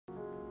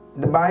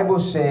The Bible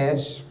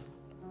says,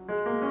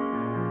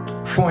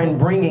 for in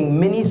bringing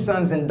many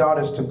sons and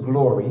daughters to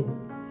glory,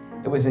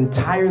 it was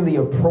entirely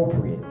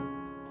appropriate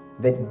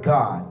that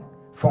God,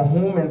 for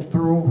whom and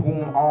through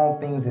whom all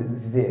things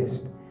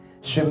exist,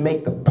 should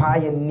make the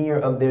pioneer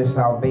of their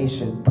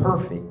salvation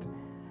perfect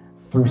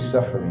through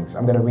sufferings.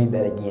 I'm going to read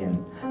that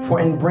again. For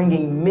in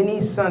bringing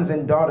many sons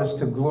and daughters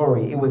to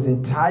glory, it was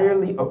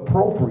entirely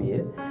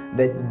appropriate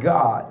that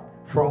God,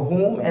 for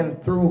whom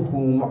and through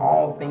whom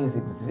all things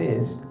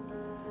exist,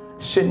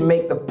 should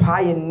make the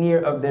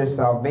pioneer of their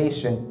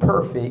salvation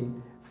perfect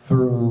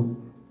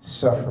through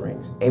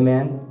sufferings.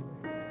 Amen.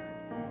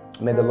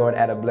 May the Lord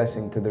add a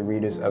blessing to the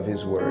readers of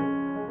his word.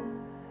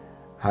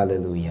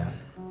 Hallelujah.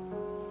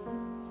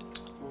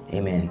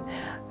 Amen.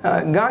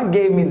 God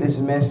gave me this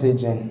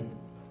message, and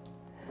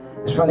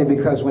it's funny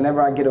because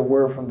whenever I get a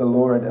word from the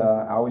Lord,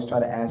 I always try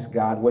to ask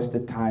God, what's the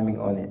timing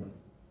on it?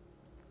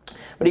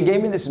 But he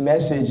gave me this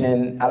message,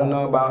 and I don't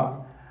know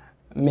about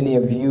many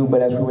of you,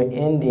 but as we were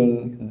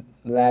ending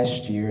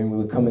last year and we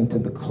were coming to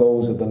the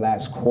close of the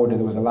last quarter,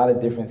 there was a lot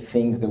of different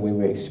things that we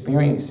were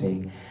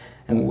experiencing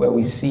and what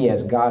we see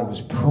as God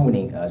was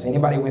pruning us.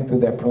 Anybody went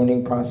through that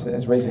pruning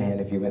process? Raise your hand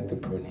if you went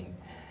through pruning.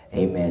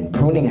 Amen.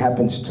 Pruning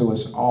happens to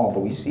us all, but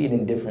we see it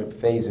in different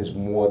phases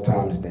more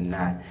times than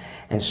not.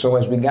 And so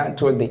as we got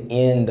toward the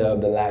end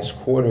of the last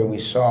quarter, we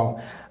saw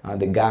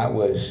that God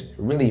was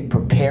really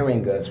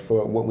preparing us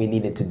for what we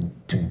needed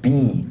to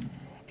be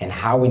and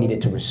how we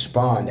needed to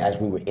respond as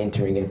we were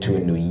entering into a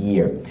new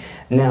year.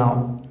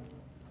 Now,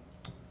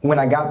 when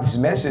I got this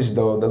message,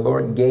 though, the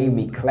Lord gave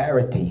me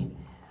clarity.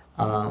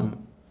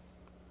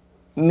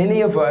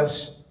 Many of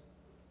us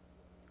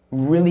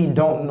really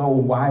don't know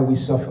why we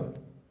suffer.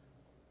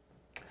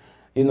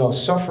 You know,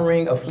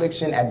 suffering,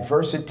 affliction,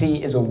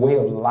 adversity is a way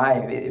of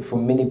life for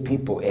many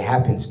people. It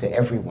happens to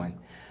everyone.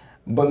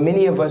 But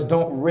many of us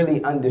don't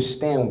really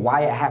understand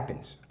why it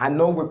happens. I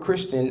know we're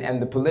Christian,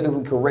 and the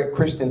politically correct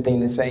Christian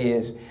thing to say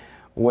is,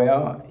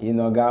 well, you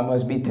know, God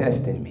must be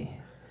testing me,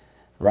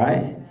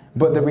 right?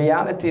 But the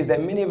reality is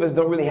that many of us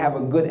don't really have a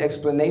good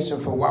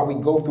explanation for why we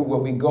go through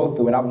what we go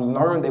through. And I've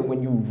learned that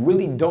when you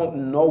really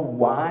don't know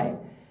why,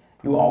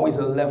 you always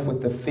are left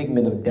with the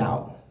figment of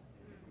doubt.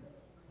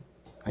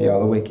 Are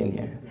y'all awake in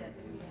here?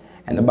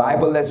 And the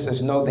Bible lets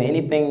us know that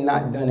anything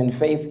not done in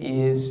faith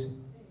is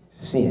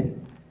sin.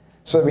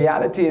 So the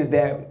reality is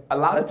that a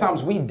lot of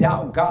times we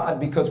doubt God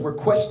because we're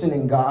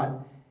questioning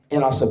God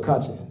in our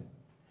subconscious.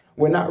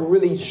 We're not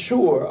really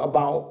sure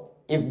about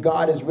if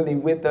God is really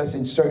with us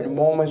in certain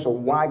moments or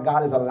why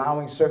God is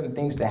allowing certain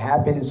things to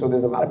happen. And so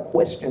there's a lot of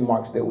question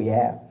marks that we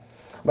have.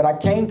 But I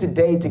came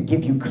today to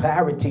give you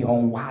clarity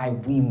on why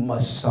we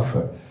must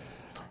suffer.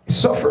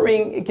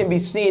 Suffering, it can be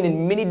seen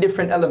in many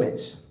different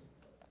elements.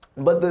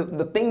 But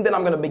the thing that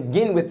I'm going to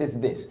begin with is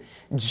this.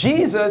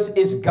 Jesus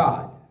is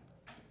God.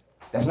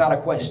 That's not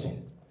a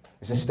question.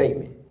 It's a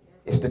statement.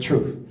 It's the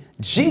truth.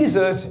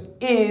 Jesus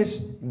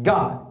is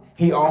God.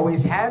 He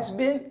always has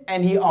been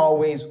and he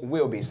always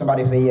will be.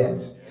 Somebody say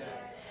yes.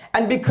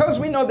 And because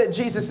we know that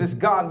Jesus is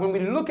God, when we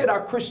look at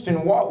our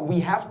Christian walk,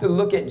 we have to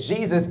look at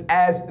Jesus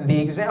as the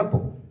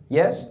example.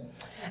 Yes?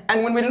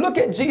 And when we look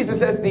at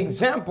Jesus as the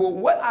example,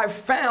 what I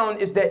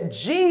found is that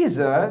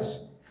Jesus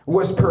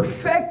was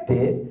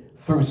perfected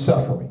through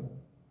suffering.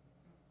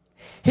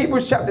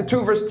 Hebrews chapter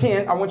 2, verse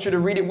 10, I want you to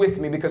read it with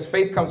me because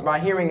faith comes by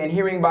hearing and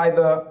hearing by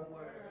the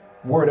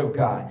Word of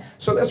God.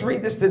 So let's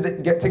read this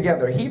get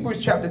together.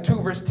 Hebrews chapter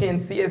 2, verse 10,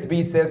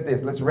 CSB says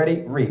this. Let's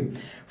read.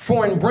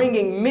 For in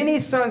bringing many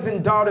sons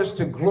and daughters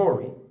to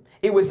glory,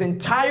 it was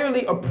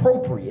entirely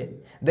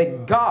appropriate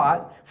that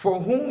God,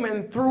 for whom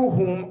and through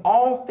whom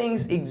all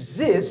things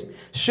exist,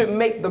 should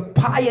make the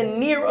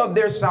pioneer of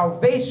their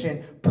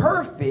salvation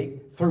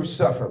perfect through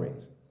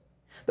sufferings.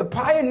 The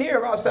pioneer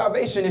of our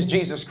salvation is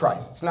Jesus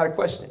Christ. It's not a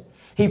question.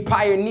 He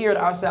pioneered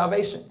our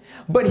salvation.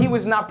 But he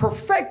was not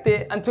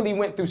perfected until he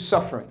went through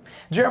suffering.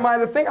 Jeremiah,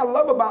 the thing I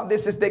love about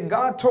this is that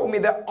God told me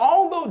that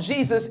although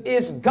Jesus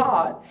is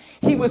God,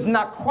 he was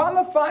not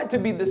qualified to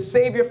be the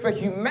Savior for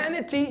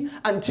humanity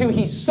until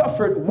he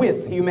suffered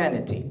with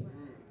humanity.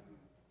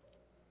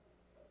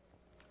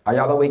 Are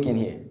y'all awake in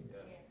here?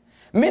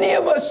 Many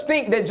of us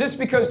think that just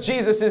because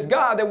Jesus is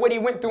God, that what he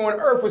went through on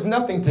earth was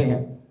nothing to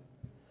him.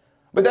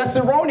 But that's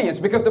erroneous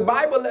because the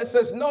Bible lets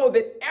us know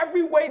that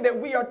every way that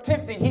we are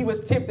tempted, he was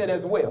tempted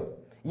as well.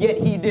 Yet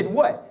he did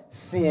what?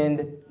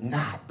 Sinned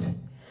not.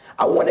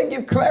 I want to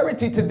give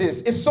clarity to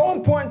this. It's so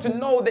important to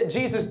know that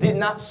Jesus did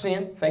not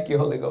sin. Thank you,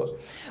 Holy Ghost.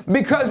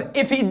 Because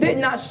if he did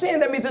not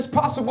sin, that means it's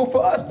possible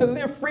for us to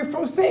live free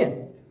from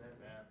sin.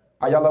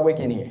 Are y'all awake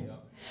in here?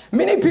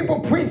 Many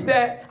people preach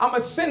that I'm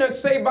a sinner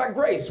saved by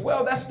grace.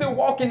 Well, that's still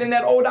walking in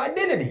that old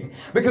identity.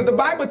 Because the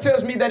Bible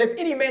tells me that if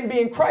any man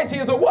be in Christ, he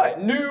is a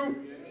what? New.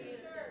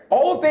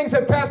 Old things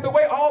have passed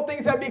away. All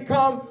things have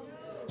become.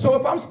 So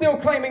if I'm still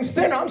claiming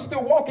sinner, I'm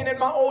still walking in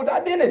my old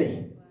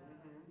identity.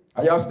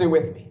 Are y'all still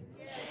with me?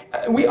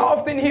 We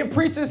often hear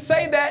preachers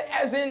say that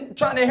as in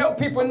trying to help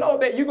people know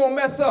that you're going to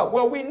mess up.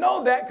 Well, we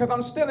know that because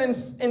I'm still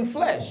in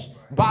flesh.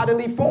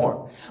 bodily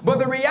form. But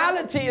the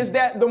reality is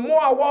that the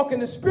more I walk in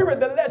the Spirit,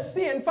 the less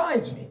sin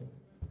finds me.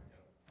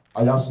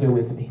 Are y'all still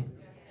with me?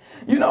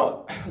 You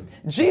know,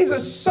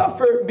 Jesus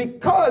suffered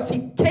because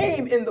he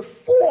came in the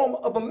form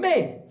of a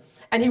man.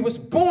 And he was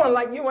born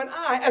like you and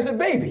I as a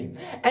baby.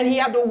 And he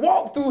had to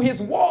walk through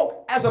his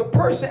walk as a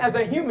person, as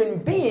a human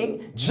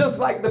being, just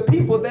like the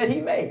people that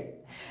he made.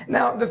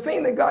 Now, the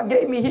thing that God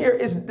gave me here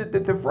is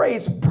the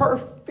phrase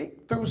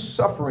perfect through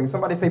suffering.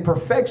 Somebody say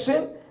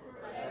perfection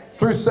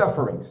through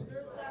sufferings.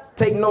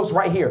 Take notes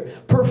right here.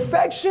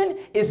 Perfection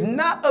is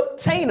not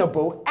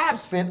obtainable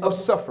absent of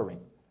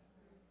suffering.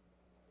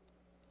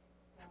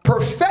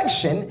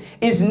 Perfection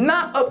is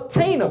not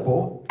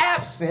obtainable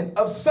absent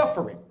of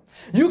suffering.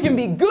 You can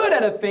be good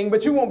at a thing,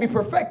 but you won't be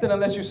perfected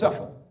unless you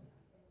suffer.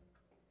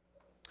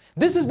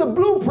 This is the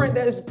blueprint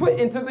that is put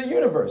into the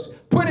universe,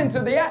 put into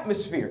the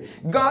atmosphere.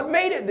 God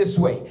made it this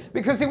way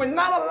because he would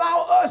not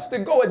allow us to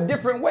go a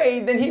different way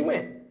than he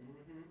went.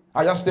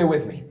 Are y'all still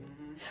with me?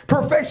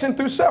 Perfection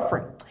through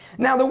suffering.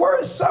 Now, the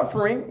word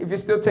suffering, if you're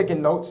still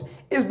taking notes,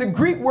 is the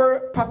Greek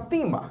word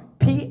pathema,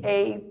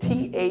 P-A-T-H-E-M-A,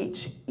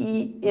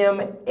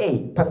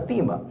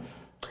 pathema.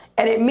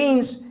 And it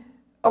means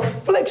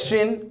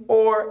affliction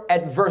or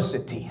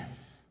adversity.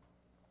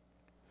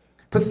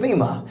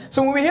 Pathema.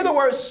 So when we hear the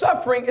word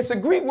suffering, it's a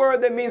Greek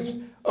word that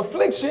means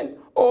affliction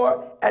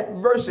or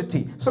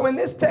adversity. So in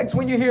this text,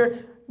 when you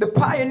hear the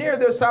pioneer of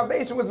their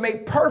salvation was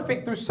made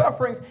perfect through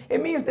sufferings,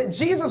 it means that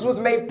Jesus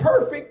was made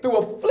perfect through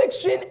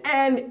affliction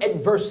and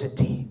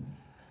adversity.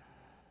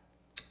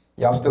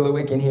 Y'all still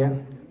awake in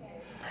here?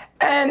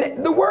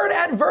 And the word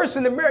adverse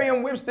in the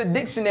Merriam-Webster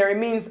dictionary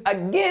means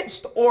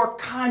against or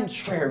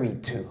contrary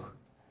to.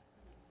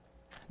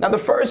 Now, the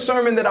first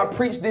sermon that I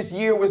preached this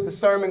year was the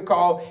sermon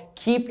called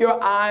Keep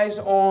Your Eyes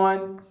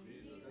on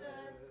Jesus.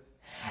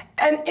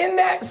 And in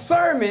that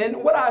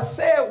sermon, what I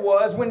said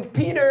was when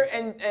Peter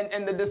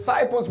and the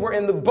disciples were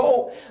in the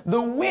boat,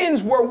 the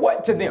winds were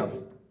what to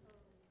them?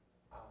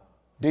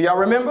 Do y'all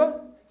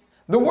remember?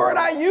 The word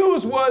I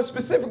used was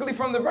specifically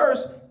from the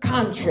verse,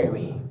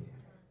 contrary.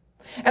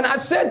 And I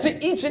said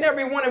to each and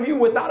every one of you,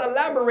 without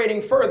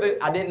elaborating further,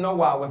 I didn't know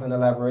why I wasn't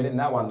elaborating.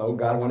 Now I know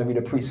God wanted me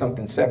to preach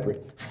something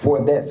separate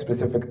for that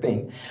specific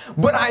thing.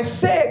 But I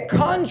said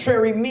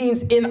contrary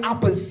means in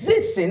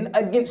opposition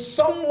against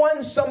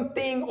someone,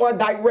 something, or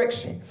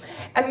direction.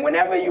 And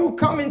whenever you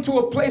come into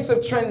a place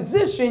of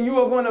transition, you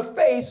are going to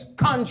face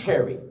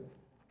contrary.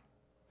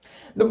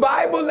 The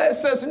Bible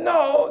lets us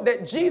know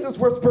that Jesus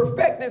was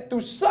perfected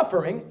through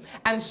suffering,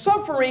 and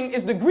suffering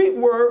is the Greek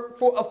word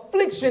for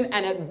affliction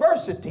and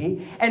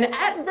adversity, and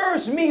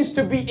adverse means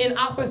to be in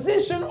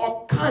opposition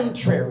or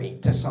contrary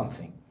to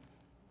something.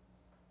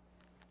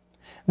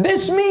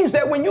 This means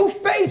that when you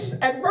face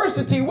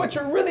adversity, what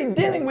you're really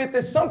dealing with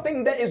is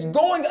something that is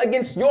going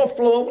against your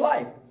flow of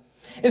life.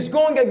 It's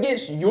going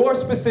against your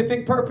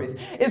specific purpose.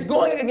 It's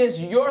going against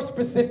your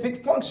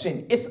specific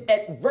function. It's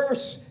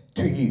adverse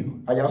to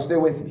you. Are y'all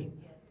still with me?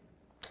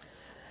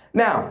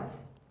 Now,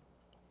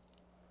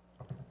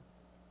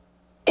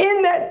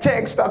 in that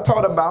text I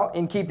taught about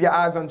in Keep Your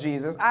Eyes on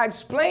Jesus, I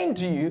explained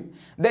to you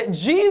that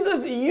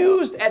Jesus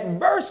used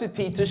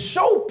adversity to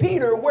show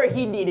Peter where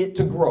he needed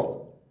to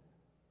grow.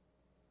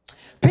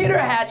 Peter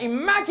had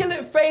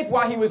immaculate faith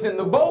while he was in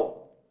the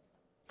boat.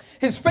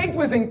 His faith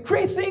was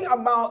increasing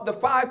about the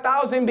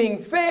 5,000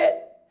 being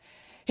fed.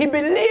 He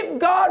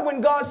believed God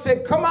when God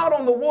said, come out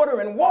on the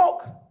water and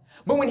walk.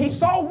 But when he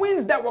saw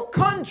winds that were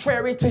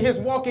contrary to his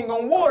walking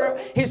on water,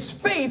 his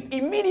faith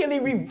immediately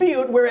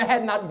revealed where it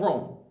had not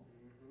grown.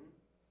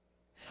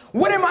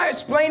 What am I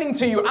explaining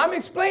to you? I'm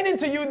explaining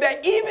to you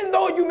that even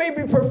though you may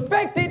be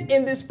perfected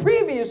in this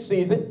previous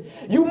season,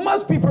 you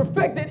must be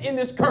perfected in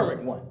this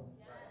current one.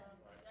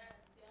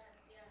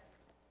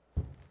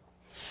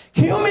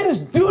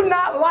 Humans do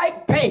not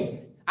like pain.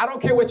 I don't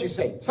care what you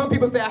say. Some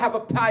people say I have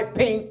a high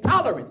pain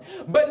tolerance,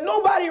 but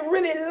nobody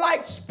really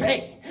likes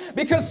pain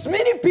because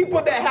many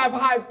people that have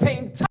high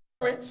pain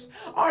tolerance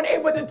aren't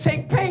able to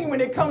take pain when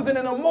it comes in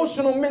an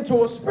emotional, mental,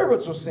 or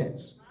spiritual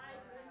sense.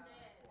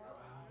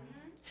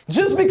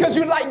 Just because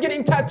you like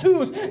getting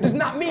tattoos does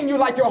not mean you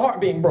like your heart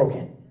being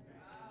broken.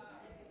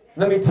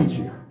 Let me teach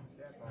you.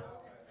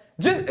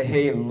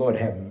 Hey, Lord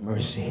have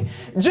mercy.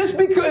 Just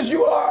because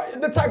you are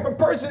the type of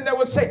person that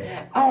would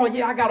say, oh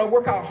yeah, I got to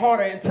work out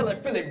harder until I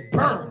feel it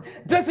burn,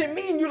 doesn't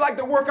mean you like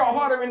to work out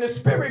harder in the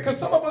spirit, because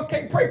some of us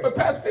can't pray for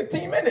past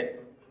 15 minutes.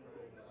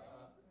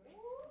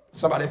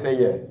 Somebody say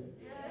yeah.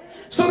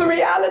 So the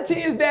reality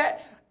is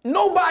that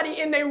nobody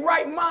in their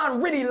right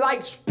mind really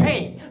likes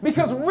pain,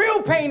 because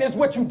real pain is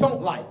what you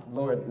don't like.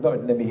 Lord,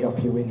 let me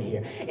help you in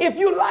here. If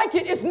you like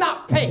it, it's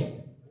not pain.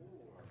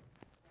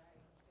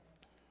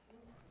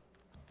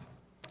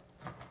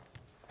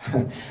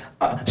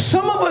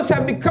 Some of us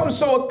have become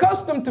so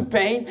accustomed to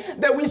pain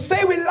that we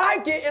say we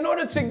like it in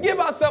order to give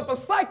ourselves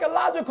a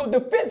psychological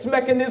defense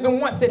mechanism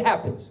once it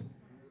happens.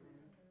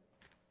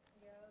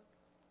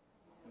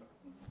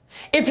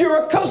 If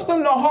you're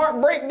accustomed to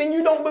heartbreak, then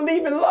you don't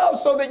believe in love,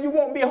 so that you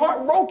won't be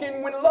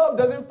heartbroken when love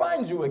doesn't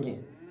find you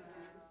again.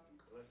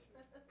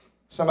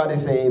 Somebody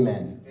say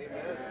amen.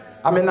 Amen.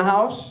 I'm in the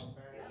house.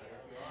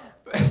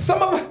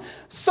 Some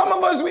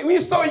of us, we're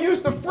so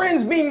used to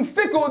friends being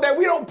fickle that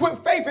we don't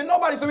put faith in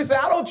nobody. So we say,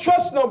 I don't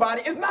trust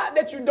nobody. It's not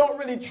that you don't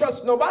really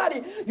trust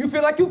nobody. You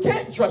feel like you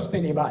can't trust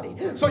anybody.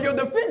 So your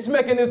defense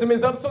mechanism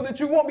is up so that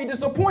you won't be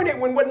disappointed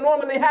when what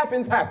normally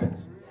happens,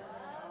 happens.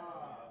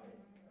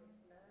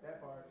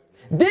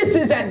 This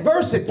is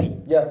adversity.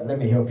 Yeah, let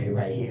me help you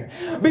right here.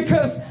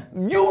 Because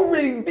you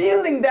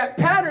revealing that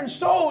pattern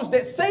shows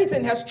that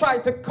Satan has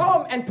tried to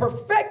come and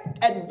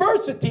perfect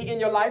adversity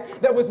in your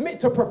life that was meant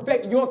to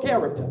perfect your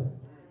character.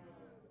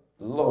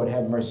 Lord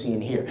have mercy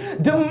in here.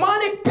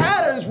 Demonic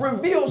patterns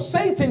reveal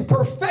Satan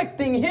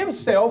perfecting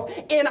himself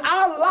in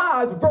our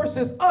lives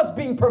versus us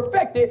being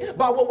perfected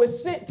by what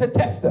was sent to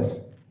test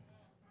us.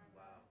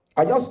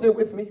 Are y'all still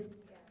with me?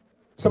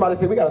 Somebody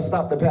say, we got to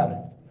stop the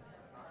pattern.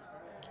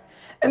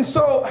 And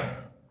so,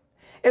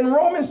 in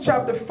Romans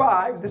chapter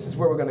 5, this is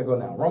where we're going to go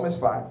now. Romans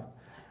 5.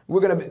 We're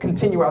going to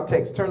continue our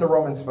text. Turn to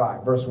Romans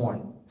 5, verse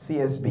 1,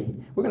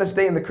 CSB. We're going to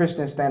stay in the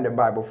Christian Standard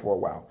Bible for a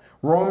while.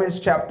 Romans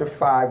chapter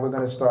 5, we're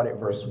going to start at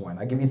verse 1.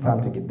 I'll give you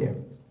time to get there.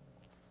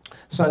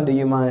 Son, do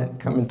you mind?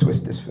 Come and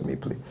twist this for me,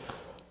 please.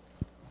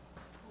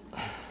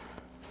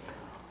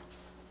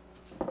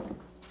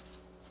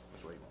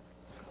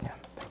 Yeah,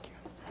 thank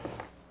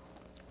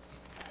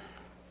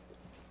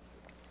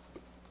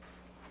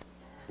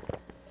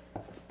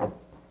you.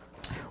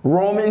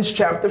 Romans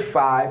chapter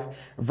 5,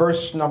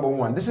 verse number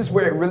 1. This is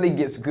where it really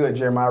gets good,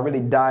 Jeremiah. I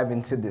really dive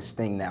into this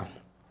thing now.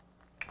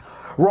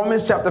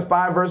 Romans chapter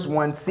 5, verse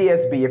 1,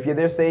 CSB. If you're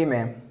there, say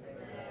amen. Amen.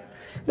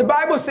 The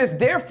Bible says,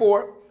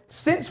 therefore,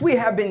 since we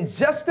have been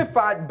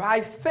justified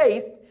by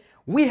faith,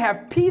 we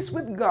have peace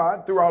with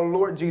God through our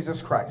Lord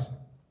Jesus Christ.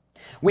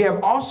 We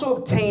have also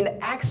obtained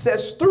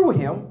access through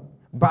him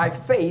by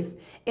faith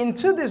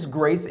into this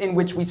grace in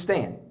which we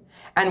stand.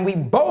 And we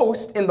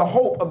boast in the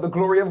hope of the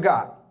glory of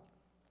God.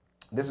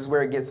 This is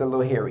where it gets a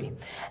little hairy.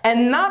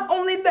 And not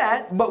only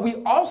that, but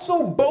we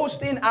also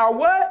boast in our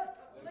what?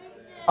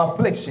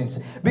 Afflictions.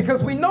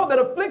 Because we know that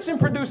affliction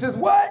produces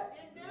what?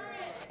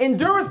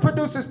 Endurance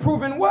produces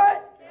proven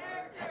what?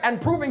 Character.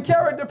 And proven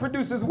character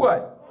produces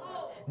what?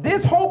 Hope.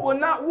 This hope will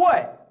not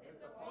what?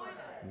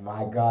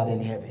 My God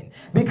in heaven.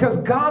 Because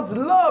God's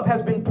love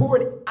has been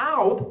poured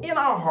out in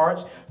our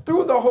hearts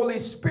through the Holy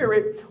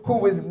Spirit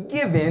who is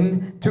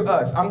given to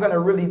us. I'm going to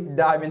really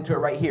dive into it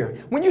right here.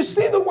 When you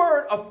see the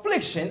word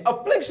affliction,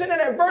 affliction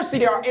and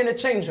adversity are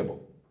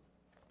interchangeable.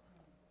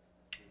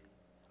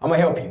 I'm going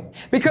to help you.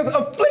 Because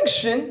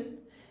affliction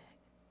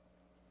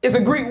is a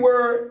Greek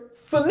word,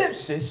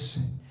 thlipsis.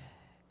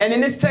 And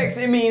in this text,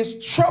 it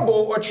means trouble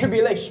or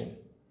tribulation.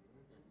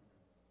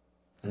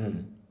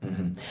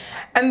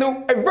 And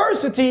the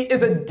adversity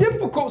is a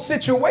difficult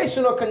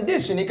situation or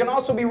condition. It can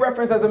also be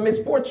referenced as a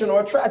misfortune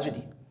or a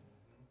tragedy.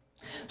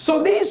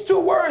 So these two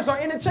words are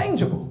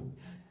interchangeable.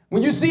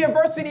 When you see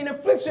adversity and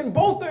affliction,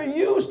 both are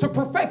used to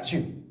perfect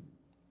you.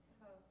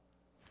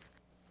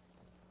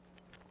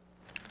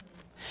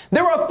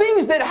 There are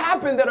things that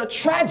happen that are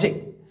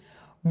tragic,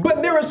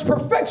 but there is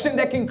perfection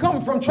that can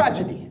come from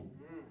tragedy.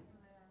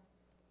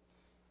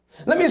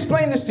 Let me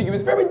explain this to you.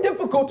 It's very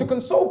difficult to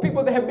console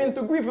people that have been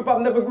through grief if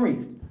I've never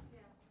grieved.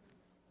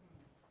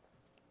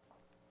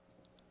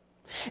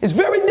 It's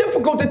very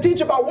difficult to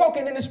teach about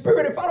walking in the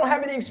Spirit if I don't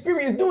have any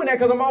experience doing that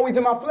because I'm always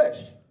in my flesh.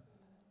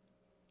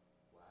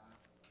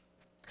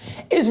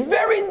 It's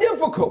very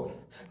difficult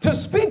to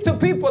speak to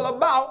people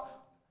about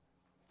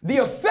the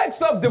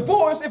effects of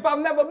divorce if I've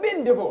never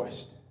been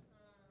divorced.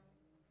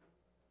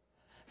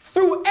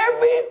 Through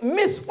every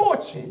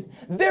misfortune,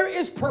 there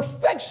is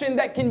perfection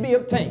that can be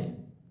obtained.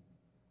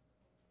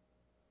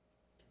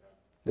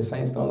 The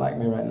saints don't like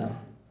me right now.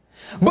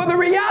 But the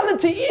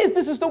reality is,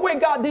 this is the way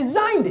God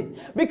designed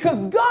it. Because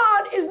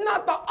God is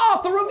not the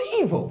author of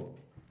evil.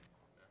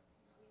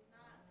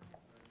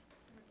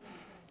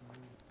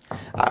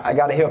 I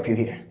got to help you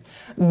here.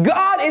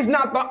 God is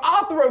not the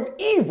author of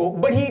evil,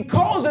 but he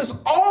causes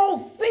all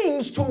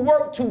things to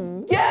work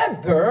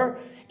together,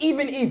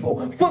 even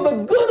evil, for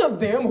the good of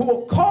them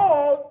who are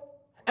called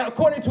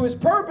according to his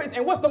purpose.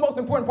 And what's the most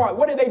important part?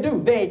 What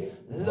do? They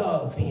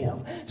love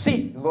him.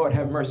 See, Lord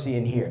have mercy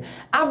in here.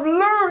 I've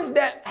learned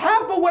that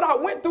half of what I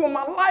went through in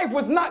my life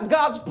was not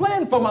God's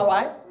plan for my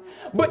life.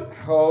 But,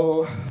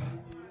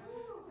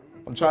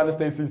 I'm trying to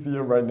stay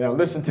CCM right now.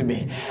 Listen to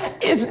me.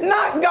 It's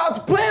not God's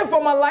plan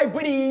for my life,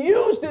 but he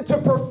used it to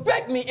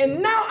perfect me.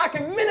 And now I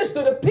can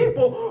minister to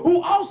people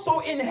who also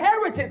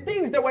inherited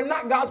things that were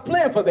not God's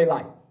plan for their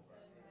life.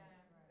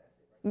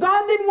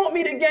 God didn't want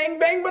me to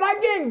gangbang, but I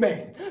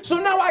gangbang.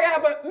 So now I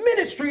have a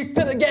ministry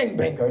to the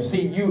gangbangers.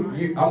 See,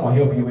 I'm going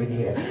to help you in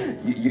here.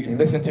 You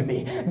listen to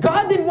me.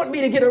 God didn't want me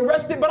to get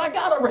arrested, but I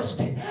got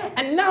arrested.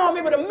 And now I'm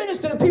able to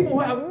minister to people who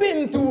have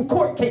been through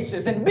court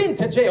cases and been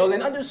to jail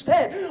and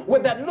understand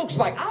what that looks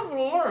like. I've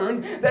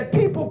learned that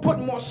people put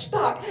more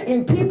stock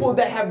in people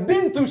that have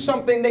been through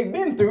something they've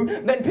been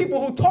through than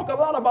people who talk a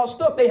lot about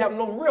stuff they have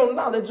no real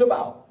knowledge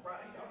about.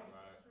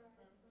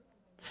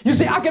 You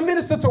see, I can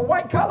minister to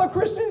white-collar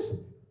Christians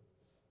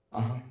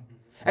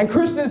and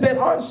Christians that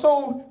aren't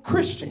so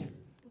Christian.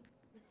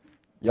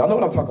 Y'all know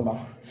what I'm talking about.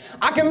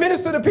 I can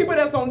minister to people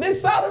that's on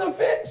this side of the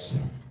fence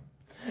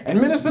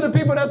and minister to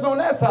people that's on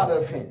that side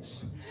of the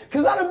fence.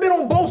 Because I done been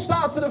on both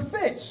sides of the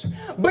fence.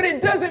 But it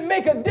doesn't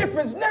make a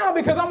difference now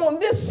because I'm on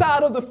this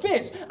side of the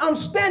fence. I'm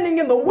standing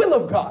in the will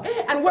of God.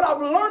 And what I've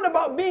learned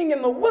about being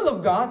in the will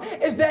of God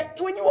is that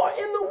when you are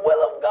in the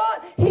will of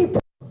God, He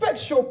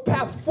perfects your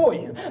path for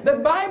you. The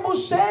Bible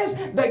says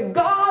that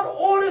God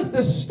orders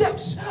the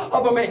steps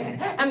of a man.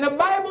 And the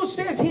Bible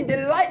says He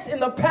delights in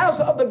the paths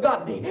of the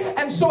godly.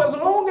 And so as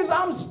long as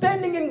I'm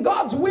standing in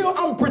God's will,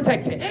 I'm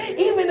protected.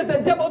 Even if the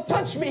devil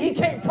touch me, he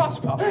can't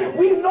prosper.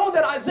 We know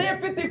that Isaiah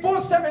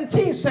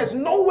 54:17 says,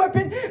 no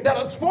weapon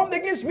that is formed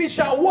against me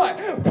shall what?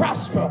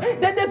 Prosper.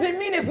 That doesn't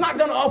mean it's not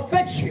going to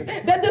affect you.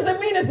 That doesn't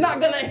mean it's not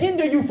going to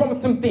hinder you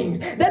from some things.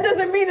 That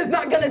doesn't mean it's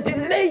not going to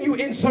delay you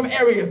in some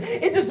areas.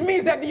 It just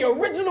means that the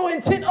original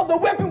intent of the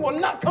weapon will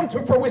not come to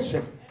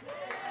fruition.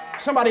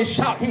 Somebody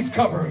shout, He's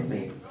covering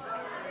me.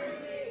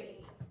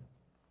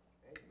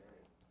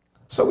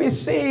 So we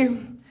see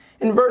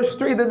in verse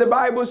 3 that the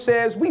Bible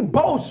says we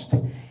boast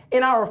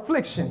in our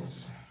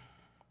afflictions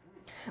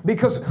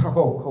because,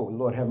 oh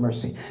Lord have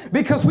mercy,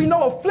 because we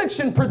know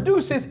affliction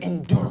produces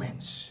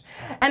endurance,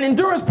 and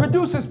endurance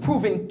produces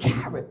proven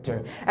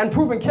character, and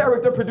proven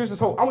character produces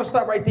hope. I'm going to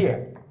stop right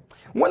there.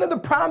 One of the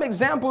prime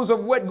examples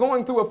of what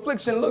going through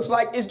affliction looks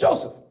like is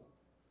Joseph.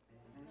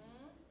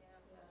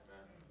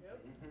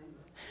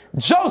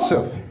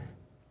 Joseph,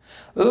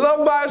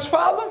 loved by his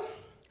father,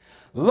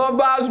 loved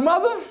by his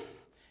mother,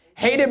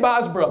 hated by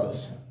his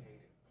brothers.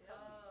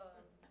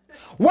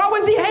 Why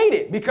was he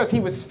hated? Because he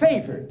was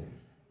favored.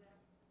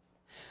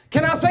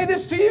 Can I say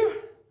this to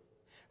you?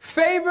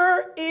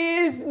 Favor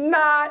is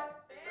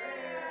not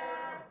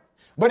fair,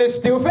 but it's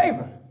still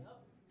favor.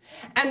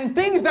 And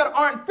things that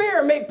aren't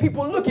fair make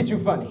people look at you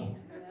funny.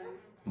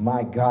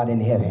 My God in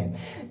heaven.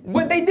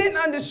 What they didn't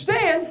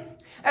understand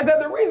is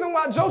that the reason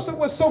why Joseph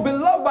was so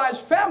beloved by his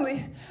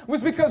family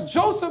was because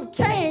Joseph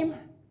came,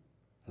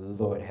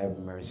 Lord have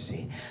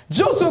mercy,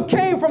 Joseph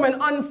came from an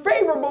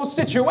unfavorable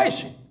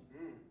situation.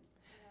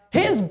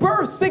 His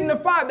birth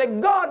signified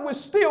that God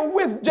was still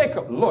with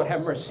Jacob. Lord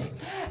have mercy.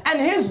 And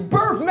his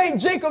birth made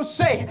Jacob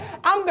say,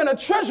 I'm going to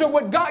treasure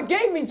what God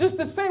gave me just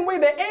the same way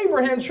that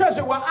Abraham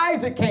treasured what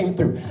Isaac came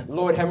through.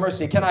 Lord have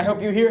mercy. Can I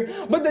help you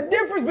here? But the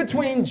difference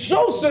between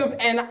Joseph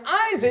and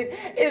Isaac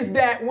is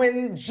that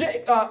when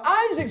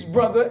Isaac's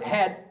brother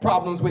had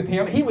problems with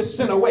him, he was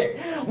sent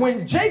away.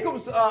 When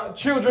Jacob's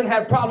children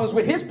had problems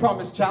with his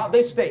promised child,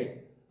 they stayed.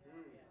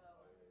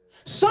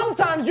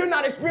 Sometimes you're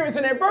not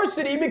experiencing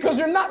adversity because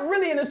you're not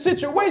really in a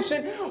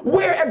situation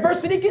where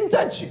adversity can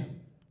touch you.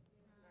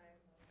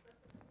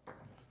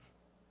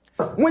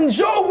 When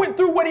Job went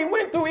through what he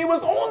went through, he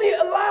was only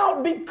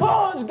allowed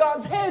because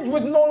God's hedge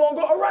was no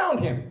longer around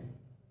him.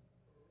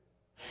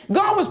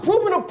 God was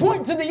proving a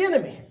point to the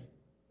enemy.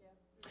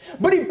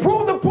 But he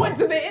proved a point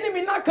to the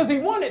enemy not because he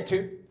wanted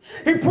to.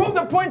 He proved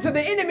a point to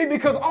the enemy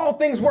because all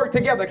things work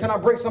together. Can I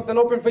break something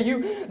open for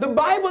you? The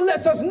Bible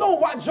lets us know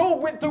why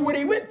Job went through what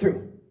he went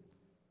through.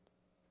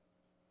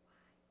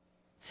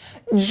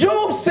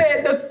 Job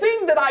said, the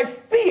thing that I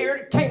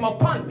feared came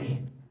upon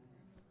me,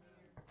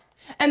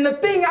 and the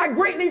thing I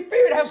greatly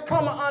feared has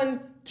come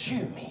unto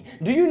me.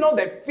 Do you know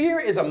that fear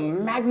is a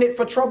magnet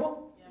for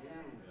trouble?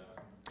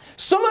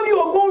 Some of you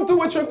are going through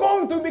what you're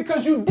going through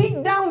because you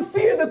deep down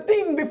fear the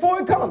thing before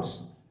it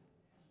comes.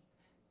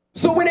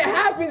 So when it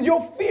happens,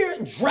 your fear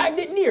dragged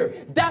it near.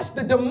 That's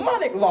the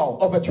demonic law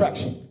of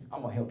attraction.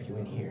 I'm going to help you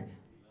in here.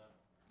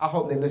 I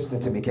hope they're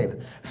listening to me,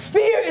 Caleb.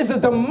 Fear is a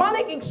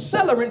demonic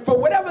accelerant for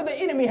whatever the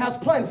enemy has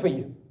planned for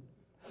you.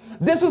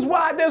 This is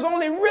why there's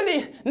only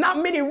really not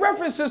many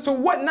references to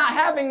what not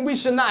having we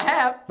should not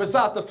have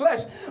besides the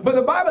flesh. But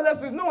the Bible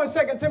lets us know in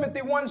 2 Timothy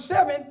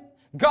 1:7,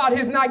 God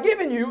has not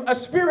given you a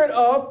spirit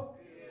of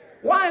fear.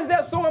 Why is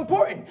that so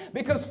important?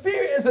 Because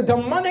fear is a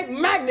demonic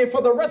magnet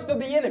for the rest of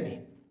the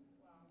enemy.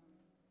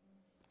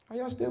 Are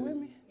y'all still with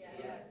me? Yes.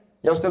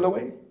 Y'all still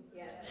awake?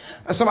 Yes.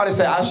 And somebody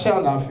say, I shall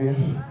not fear.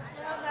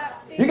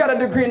 You got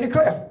to decree and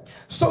declare.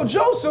 So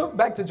Joseph,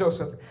 back to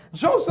Joseph.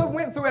 Joseph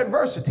went through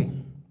adversity.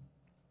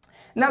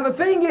 Now the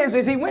thing is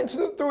he went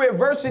through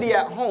adversity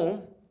at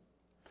home,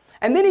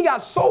 and then he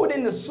got sold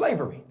into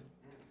slavery.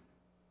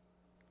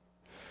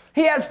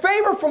 He had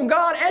favor from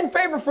God and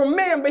favor from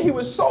man, but he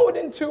was sold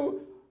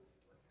into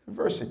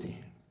adversity.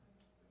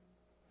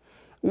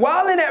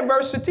 While in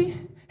adversity,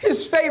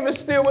 his favor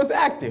still was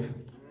active.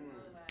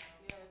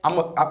 I'm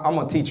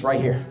going to teach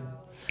right here.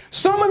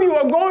 Some of you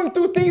are going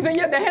through things, and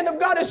yet the hand of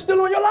God is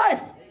still on your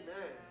life.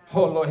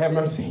 Oh, Lord, have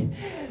mercy.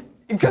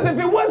 Because if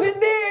it wasn't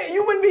there,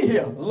 you wouldn't be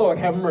here. Lord,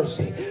 have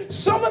mercy.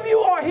 Some of you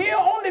are here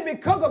only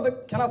because of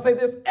the, can I say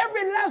this?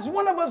 Every last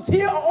one of us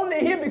here are only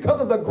here because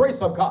of the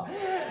grace of God.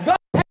 God's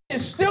hand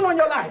is still on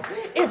your life.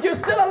 If you're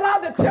still allowed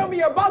to tell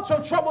me about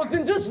your troubles,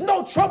 then just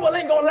know trouble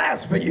ain't going to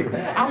last for you.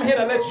 I'm here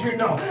to let you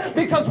know.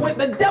 Because what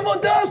the devil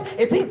does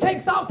is he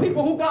takes out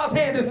people who God's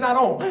hand is not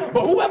on.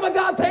 But whoever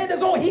God's hand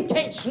is on, he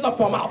can't snuff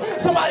them out.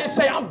 Somebody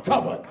say, I'm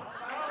covered.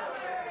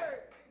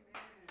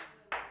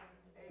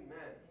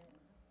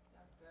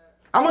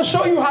 I'm going to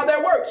show you how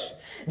that works.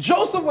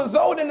 Joseph was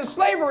sold into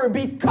slavery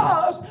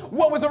because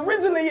what was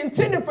originally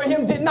intended for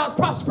him did not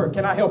prosper.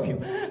 Can I help you?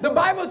 The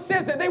Bible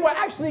says that they were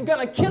actually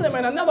going to kill him,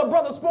 and another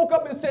brother spoke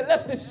up and said,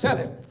 let's just sell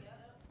him.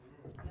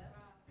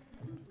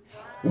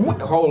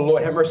 Oh,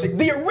 Lord have mercy.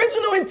 The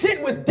original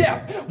intent was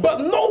death,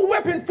 but no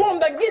weapon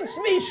formed against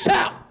me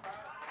shall.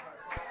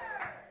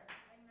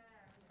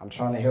 I'm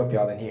trying to help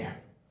y'all in here.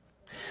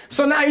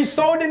 So now he's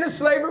sold into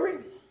slavery,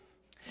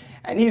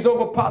 and he's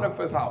over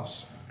Potiphar's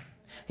house.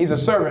 He's a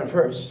servant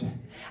first.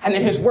 And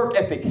then his work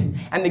ethic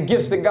and the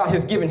gifts that God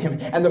has given him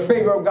and the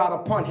favor of God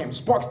upon him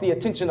sparks the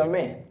attention of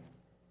man.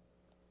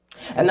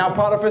 And now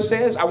Potiphar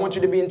says, I want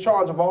you to be in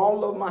charge of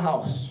all of my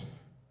house.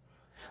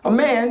 A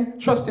man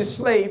trusts his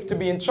slave to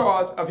be in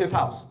charge of his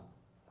house.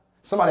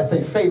 Somebody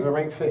say favor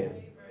ain't fair.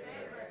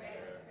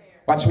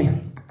 Watch me.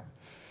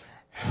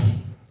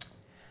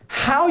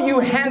 How you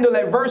handle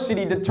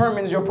adversity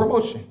determines your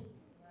promotion.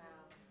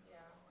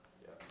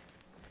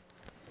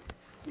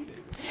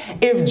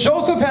 If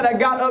Joseph had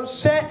got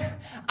upset,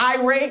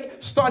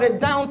 irate, started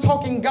down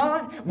talking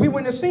God, we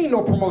wouldn't have seen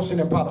no promotion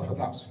in Potiphar's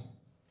house.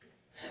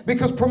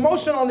 Because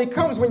promotion only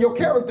comes when your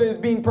character is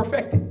being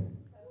perfected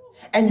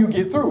and you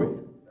get through it.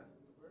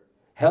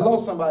 Hello,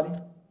 somebody.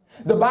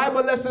 The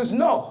Bible lets us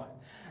know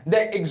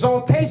that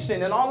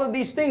exaltation and all of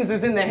these things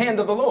is in the hand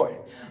of the Lord.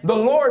 The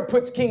Lord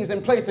puts kings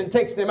in place and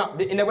takes them out.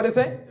 Isn't that what it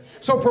said?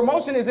 So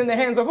promotion is in the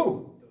hands of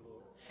who?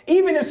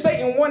 Even if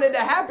Satan wanted to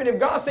happen, if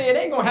God said it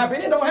ain't going to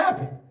happen, it don't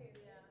happen.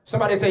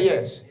 Somebody say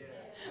yes.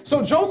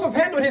 So Joseph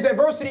handled his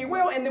adversity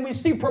well, and then we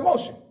see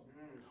promotion.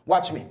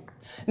 Watch me.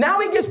 Now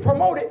he gets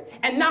promoted,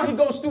 and now he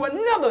goes through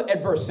another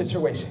adverse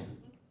situation.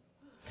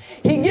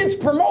 He gets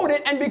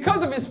promoted, and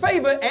because of his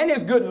favor and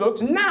his good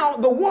looks, now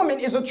the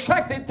woman is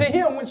attracted to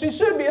him when she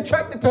should be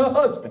attracted to her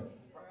husband.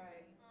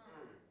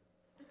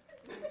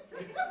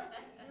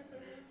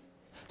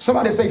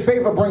 Somebody say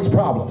favor brings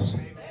problems.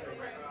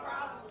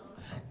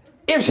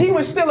 If he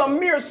was still a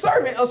mere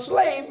servant, a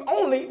slave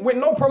only with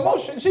no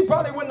promotion, she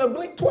probably wouldn't have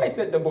blinked twice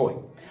at the boy.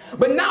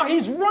 But now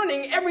he's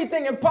running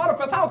everything in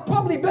Potiphar's house,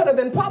 probably better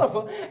than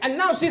Potiphar. And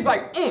now she's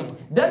like,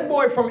 that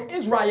boy from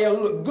Israel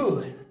looked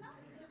good.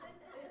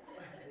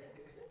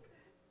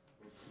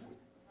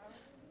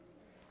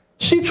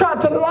 She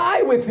tried to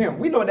lie with him.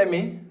 We know what that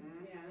means.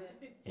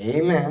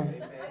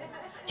 Amen.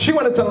 She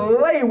wanted to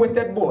lay with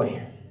that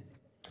boy.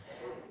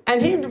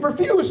 And he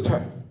refused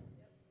her.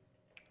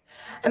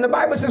 And the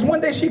Bible says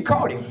one day she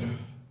called him.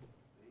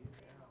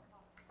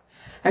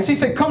 And she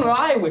said, come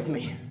lie with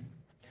me.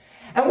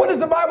 And what does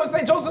the Bible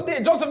say Joseph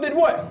did? Joseph did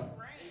what?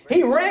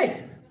 He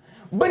ran.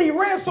 But he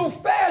ran so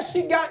fast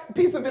she got a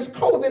piece of his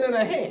clothing in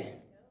her hand.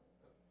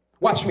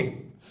 Watch me.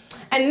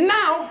 And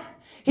now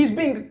he's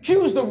being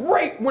accused of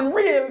rape when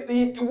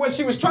really what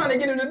she was trying to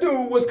get him to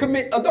do was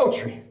commit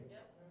adultery.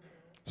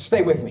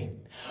 Stay with me.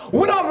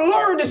 What I've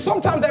learned is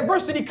sometimes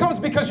adversity comes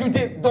because you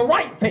did the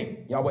right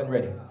thing. Y'all wasn't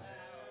ready.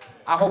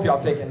 I hope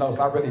y'all taking notes.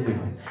 I really do.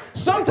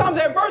 Sometimes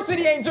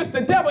adversity ain't just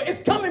the devil. It's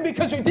coming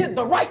because you did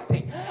the right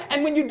thing.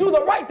 And when you do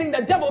the right thing,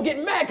 the devil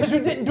get mad because you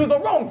didn't do the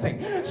wrong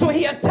thing. So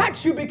he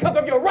attacks you because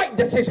of your right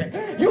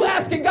decision. You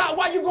asking God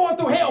why you going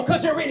through hell?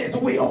 Because you're in his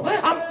will.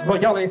 Well,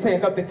 y'all ain't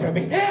saying nothing to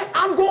me.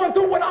 I'm going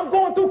through what I'm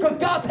going through because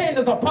God's hand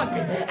is upon me.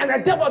 And the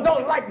devil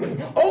don't like me.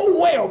 Oh,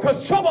 well,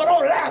 because trouble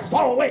don't last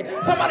always.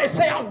 Somebody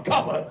say I'm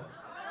covered.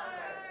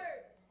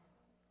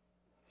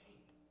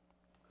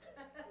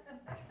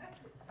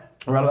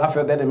 Well, I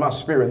felt that in my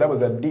spirit. That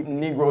was a deep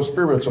Negro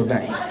spiritual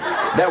thing.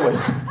 That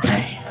was,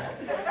 dang.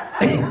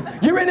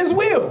 You're in his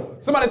will.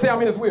 Somebody say,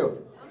 I'm in his will.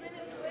 I'm in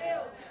his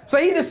will. So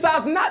he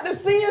decides not to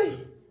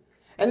sin,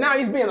 and now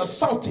he's being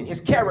assaulted. His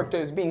character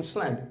is being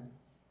slandered.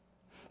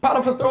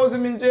 Potiphar throws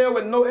him in jail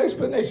with no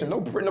explanation.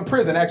 No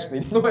prison,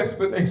 actually. No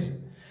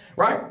explanation.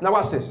 Right? Now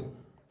watch this.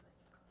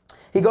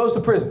 He goes to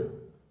prison.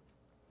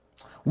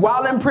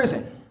 While in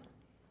prison,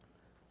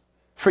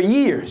 for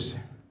years,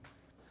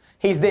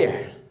 he's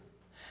there.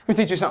 Let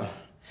me teach you something.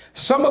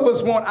 Some of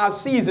us want our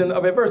season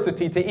of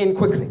adversity to end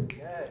quickly.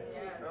 Yes.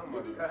 Oh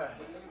my gosh.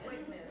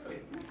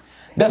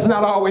 That's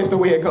not always the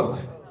way it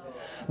goes.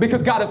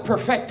 Because God is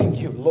perfecting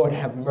you. Lord,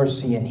 have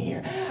mercy in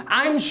here.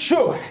 I'm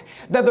sure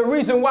that the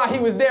reason why he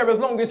was there as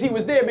long as he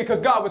was there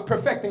because God was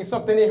perfecting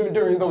something in him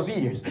during those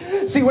years.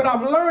 See, what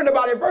I've learned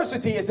about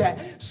adversity is that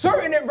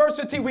certain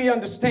adversity we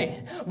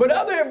understand, but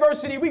other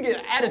adversity we get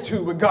an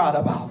attitude with God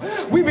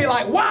about. We be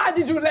like, why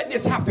did you let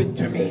this happen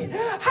to me?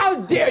 How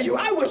dare you?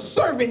 I was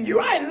serving you.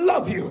 I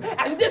love you.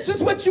 And this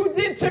is what you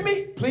did to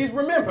me. Please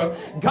remember,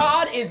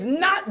 God is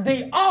not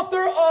the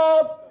author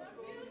of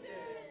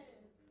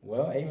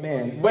well,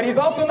 amen. But he's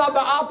also not the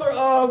author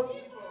of,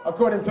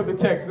 according to the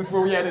text. This is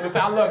where we at in the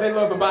time. They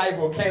love the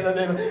Bible.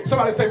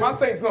 Somebody say, my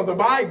saints know the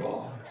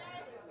Bible.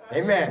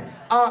 Amen.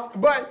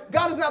 But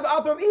God is not the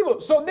author of evil.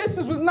 So this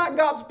was not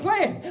God's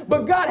plan.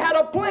 But God had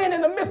a plan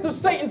in the midst of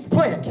Satan's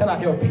plan. Can I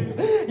help you?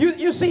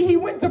 You see, he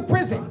went to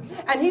prison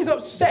and he's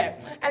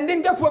upset. And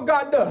then guess what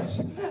God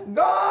does?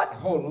 God,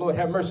 oh Lord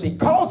have mercy,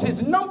 calls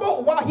his number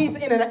while he's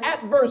in an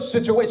adverse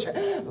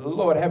situation.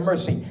 Lord have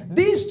mercy.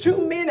 These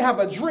two men have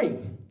a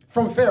dream.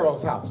 from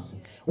Pharaoh's house,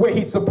 where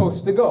he's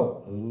supposed to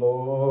go.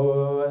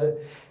 Lord,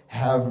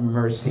 have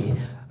mercy.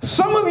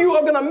 Some of you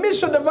are going to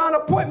miss your divine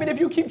appointment if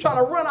you keep trying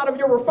to run out of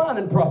your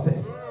refining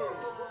process.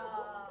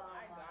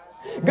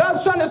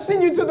 God's trying to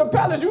send you to the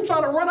palace. You're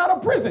trying to run out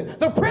of prison.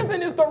 The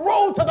prison is the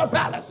road to the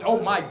palace. Oh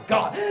my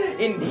God.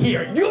 In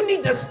here, you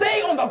need to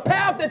stay on the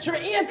path that you're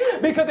in,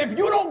 because if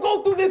you don't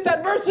go through this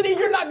adversity,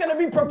 you're not going to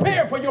be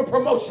prepared for your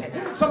promotion.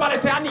 Somebody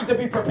say, I need to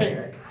be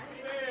prepared.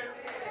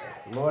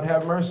 Lord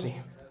have mercy.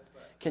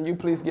 Can you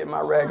please get my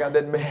rag out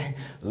that bag?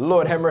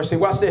 Lord have mercy.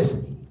 Watch this.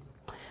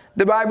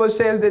 The Bible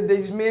says that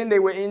these men, they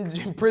were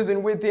in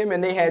prison with him,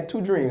 and they had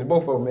two dreams.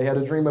 Both of them, they had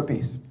a dream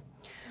apiece.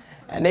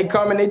 And they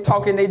come and they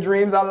talk in their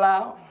dreams out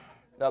loud.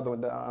 The other one,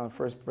 the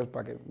first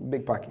pocket,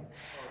 big pocket.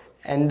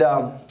 And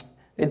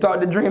they talk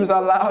the dreams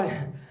out loud.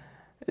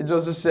 And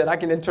Joseph said, I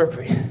can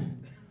interpret.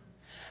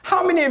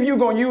 How many of you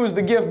going to use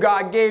the gift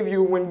God gave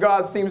you when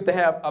God seems to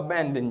have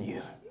abandoned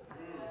you?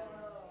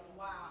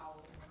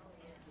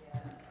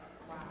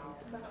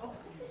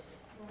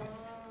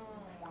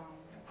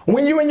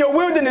 When you're in your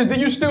wilderness, do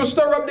you still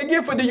stir up the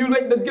gift, or do you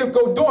let the gift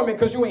go dormant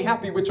because you ain't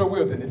happy with your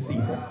wilderness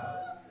season?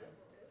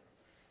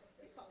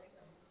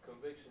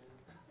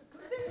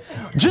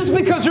 Just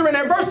because you're in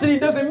adversity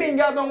doesn't mean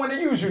God don't want to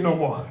use you no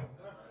more.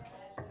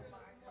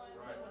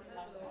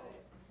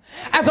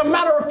 As a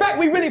matter of fact,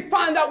 we really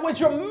find out what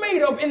you're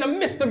made of in the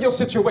midst of your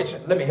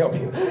situation. Let me help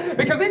you.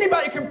 Because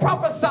anybody can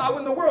prophesy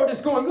when the world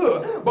is going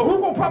good. But who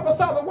will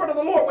prophesy the word of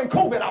the Lord when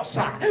COVID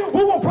outside?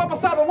 Who will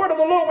prophesy the word of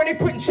the Lord when they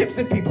putting chips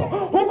in people?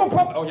 Who will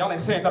prophesy? Oh, y'all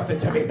ain't saying nothing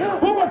to me.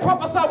 Who will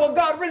prophesy what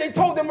God really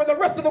told them when the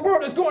rest of the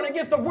world is going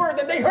against the word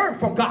that they heard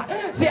from God?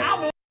 See,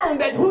 I've learned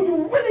that who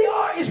you really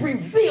are is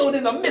revealed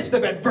in the midst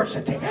of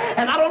adversity.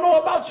 And I don't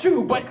know about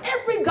you, but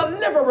every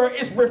deliverer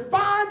is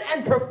refined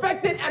and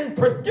perfected and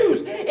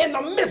produced in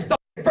the midst of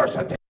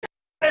adversity.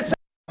 It's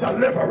a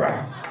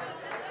deliverer.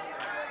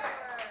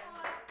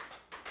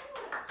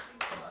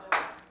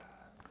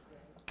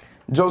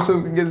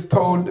 Joseph gets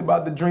told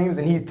about the dreams,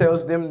 and he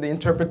tells them the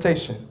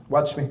interpretation.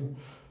 Watch me.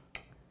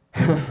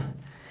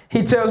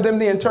 He tells them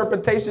the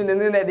interpretation,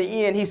 and then at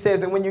the end he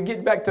says, and when you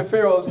get back to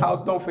Pharaoh's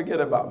house, don't forget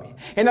about me.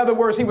 In other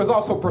words, he was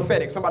also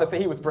prophetic. Somebody say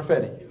he was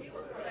prophetic.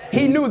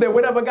 He knew that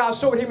whatever God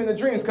showed him in the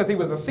dreams, because he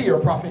was a seer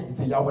prophet. You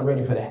see, y'all weren't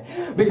ready for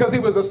that. Because he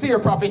was a seer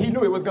prophet, he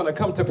knew it was going to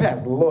come to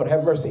pass. Lord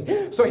have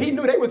mercy. So he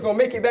knew they was going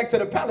to make it back to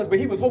the palace, but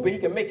he was hoping he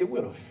could make it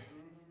with them.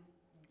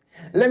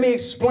 Let me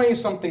explain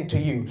something to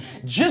you.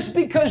 Just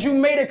because you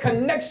made a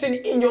connection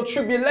in your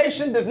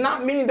tribulation does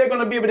not mean they're going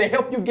to be able to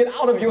help you get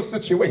out of your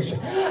situation.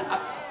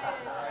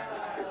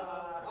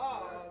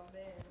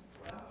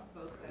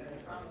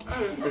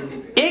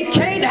 It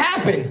can't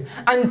happen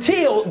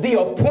until the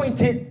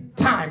appointed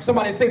time.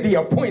 Somebody say the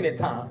appointed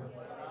time.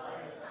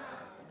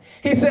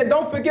 He said,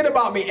 don't forget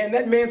about me. And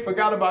that man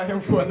forgot about him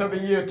for another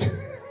year or two.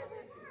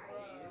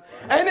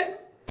 Ain't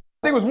it?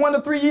 I think it was 1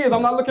 to 3 years.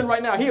 I'm not looking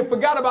right now. He had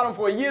forgot about him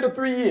for a year to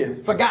 3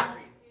 years. Forgot.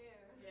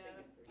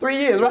 3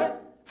 years, right?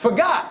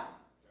 Forgot.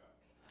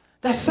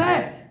 That's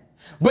sad.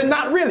 But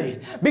not really,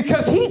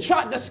 because he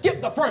tried to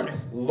skip the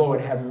furnace. Lord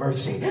have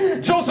mercy.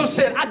 Joseph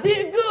said, I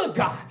did good,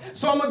 God,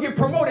 so I'm going to get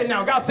promoted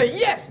now. God said,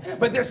 yes,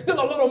 but there's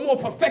still a little more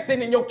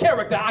perfecting in your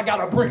character I got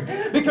to bring.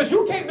 Because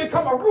you can't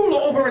become a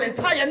ruler over an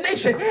entire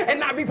nation and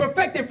not be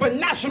perfected for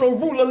national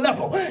ruler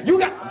level. You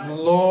got,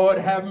 Lord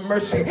have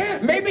mercy.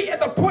 Maybe at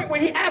the point where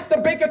he asked the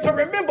baker to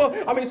remember,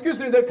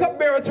 the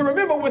cupbearer to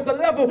remember was the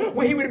level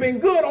where he would have been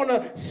good on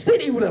a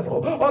city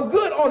level or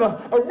good on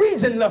a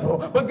region level.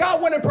 But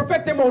God wanted to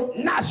perfect him on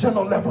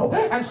national level.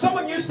 And some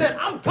of you said,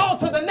 I'm called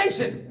to the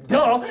nations.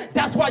 Duh.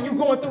 That's why you're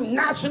going through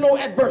national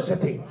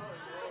adversity.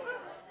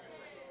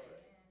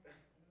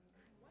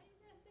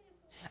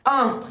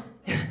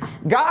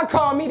 God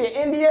called me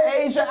to India,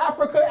 Asia,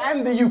 Africa,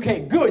 and the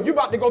UK. Good. You're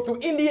about to go through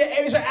India,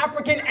 Asia,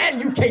 African,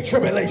 and UK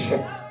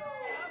tribulation.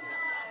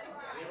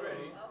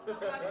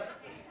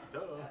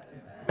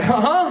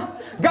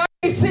 God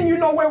ain't send you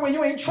nowhere where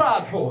you ain't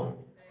tried for.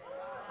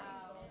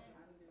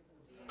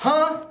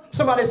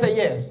 Somebody say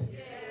yes.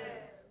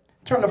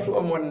 Turn the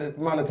floor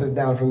monitors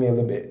down for me a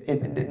little bit.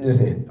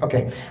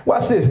 Okay,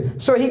 watch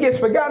this. So he gets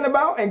forgotten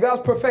about, and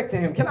God's perfecting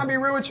him. Can I be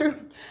real with you?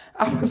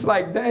 I was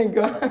like, dang,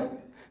 God,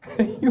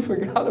 you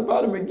forgot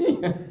about him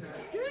again.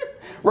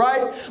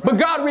 Right? But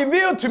God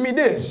revealed to me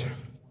this.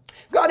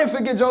 God didn't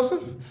forget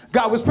Joseph.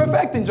 God was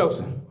perfecting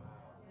Joseph.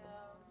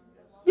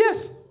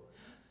 Yes.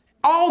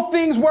 All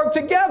things work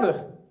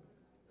together.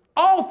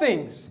 All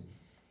things.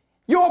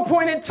 Your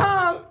appointed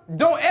time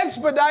don't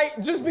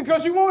expedite just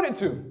because you want it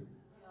to.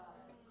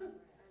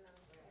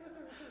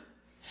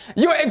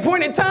 Your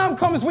appointed time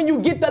comes when you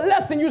get the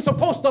lesson you're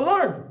supposed to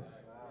learn.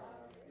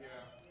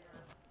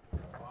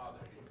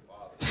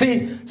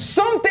 See,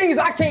 some things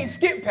I can't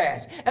skip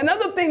past, and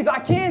other things I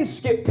can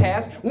skip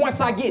past once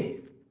I get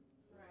it.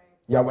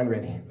 Y'all weren't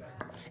ready.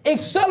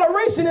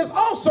 Acceleration is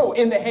also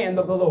in the hand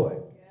of the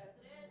Lord.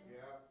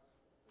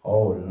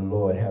 Oh,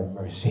 Lord have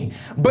mercy.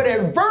 But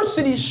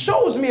adversity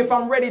shows me if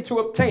I'm ready to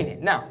obtain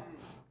it. Now,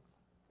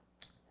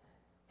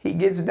 He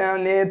gets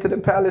down there to the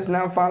palace.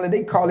 Now finally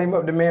they call him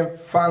up. The man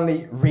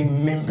finally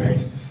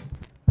remembers.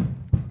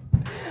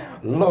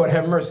 Lord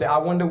have mercy. I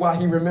wonder why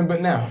he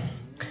remembered now.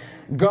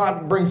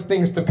 God brings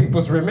things to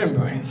people's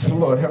remembrance.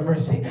 Lord have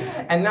mercy.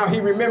 And now he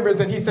remembers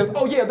and he says,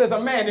 oh yeah, there's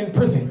a man in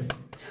prison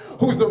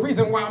who's the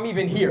reason why I'm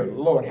even here.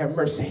 Lord have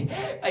mercy.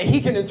 He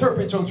can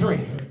interpret your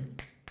dream.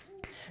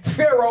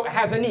 Pharaoh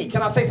has a need.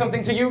 Can I say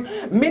something to you?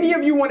 Many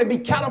of you want to be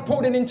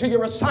catapulted into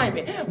your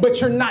assignment,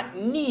 but you're not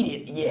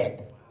needed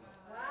yet.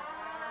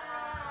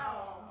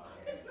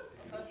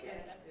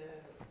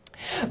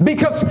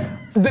 Because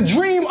the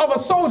dream of a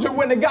soldier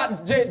when they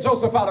got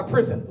Joseph out of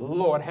prison,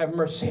 Lord have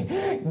mercy.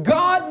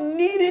 God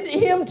needed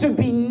him to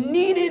be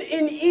needed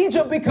in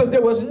Egypt because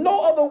there was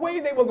no other way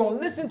they were going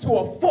to listen to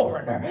a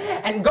foreigner.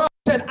 And God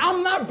said,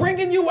 I'm not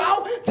bringing you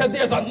out till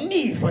there's a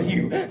need for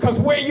you. Because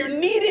where you're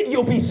needed,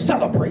 you'll be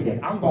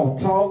celebrated. I'm going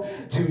to talk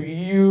to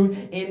you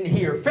in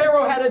here.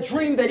 Pharaoh had a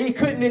dream that he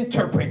couldn't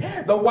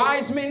interpret. The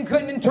wise men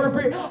couldn't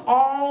interpret.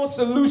 All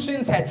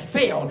solutions had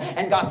failed.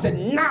 And God said,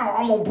 now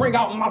I'm going to bring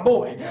out my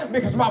boy.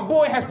 Because my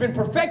boy has been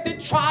perfected,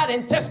 tried,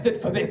 and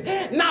tested for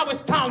this. Now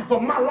it's time for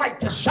my light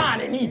to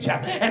shine in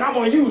Egypt. And I'm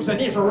going to use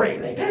an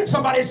Israeli.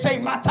 Somebody say,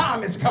 my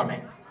time is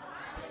coming.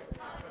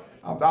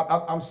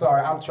 I'm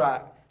sorry. I'm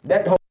trying.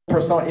 That whole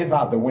persona is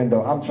out the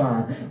window. I'm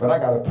trying, but I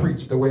got to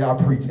preach the way I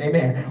preach.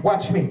 Amen.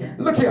 Watch me.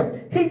 Look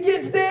here. He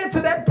gets there to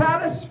that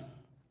palace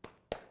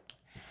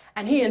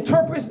and he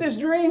interprets this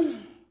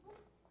dream.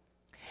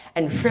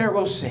 And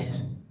Pharaoh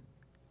says,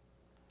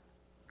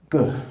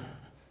 good.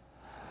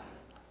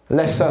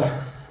 Let's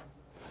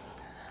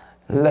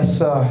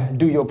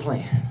do your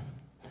plan.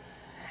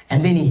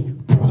 And then he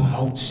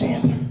promotes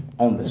him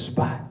on the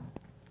spot.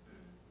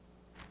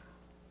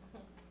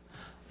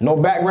 No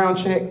background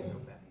check.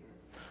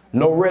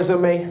 No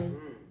resume,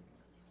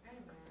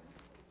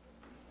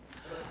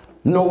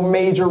 no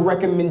major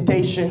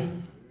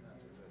recommendation.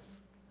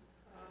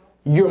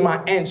 You're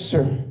my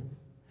answer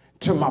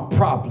to my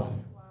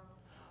problem.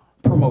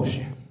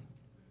 Promotion.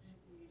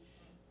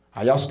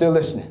 Are y'all still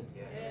listening?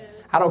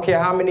 I don't care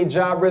how many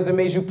job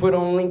resumes you put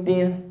on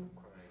LinkedIn.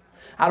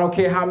 I don't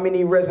care how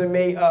many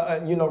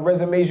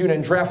resumes you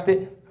done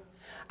drafted.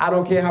 I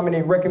don't care how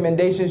many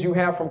recommendations you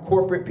have from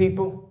corporate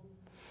people.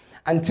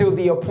 Until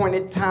the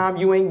appointed time,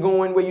 you ain't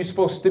going where you're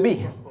supposed to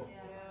be.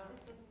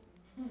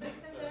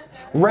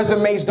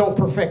 Resumes don't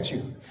perfect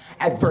you.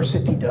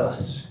 Adversity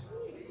does.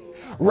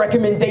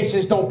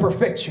 Recommendations don't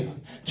perfect you.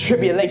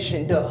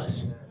 Tribulation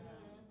does.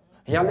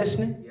 Y'all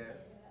listening? Yes.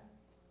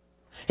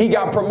 He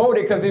got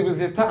promoted because it was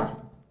his time.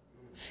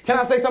 Can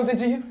I say something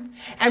to you?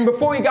 And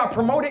before he got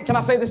promoted, can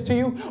I say this to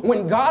you?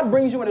 When God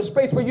brings you in a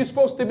space where you're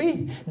supposed to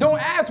be, don't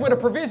ask where the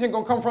provision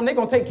going to come from. They're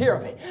going to take care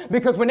of it.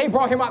 Because when they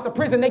brought him out the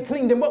prison, they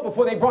cleaned him up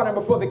before they brought him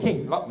before the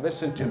king.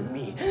 Listen to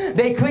me.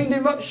 They cleaned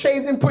him up,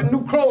 shaved him, put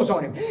new clothes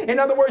on him. In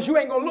other words, you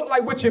ain't going to look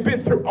like what you've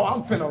been through. Oh,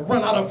 I'm finna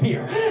run out of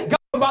here. God's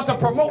about to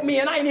promote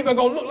me, and I ain't even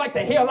going to look like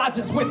the hell I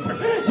just went through.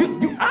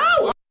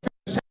 Ow!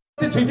 I'm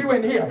finna to you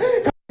in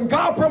here.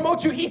 God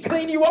promotes you, he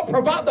clean you up,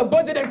 provide the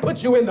budget, and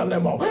put you in the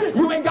limo.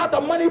 You ain't got the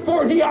money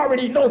for it, he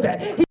already knows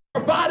that. He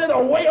provided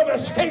a way of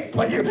escape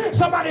for you.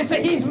 Somebody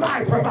say, he's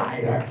my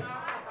provider.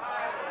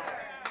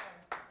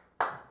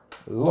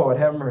 Lord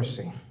have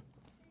mercy.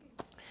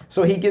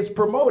 So he gets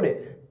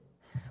promoted,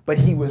 but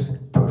he was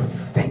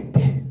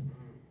perfected.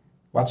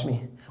 Watch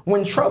me.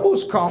 When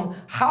troubles come,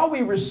 how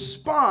we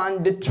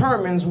respond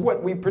determines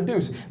what we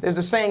produce. There's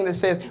a saying that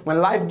says,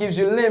 when life gives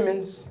you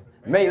lemons,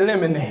 make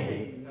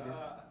lemonade.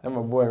 That's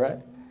my boy, right?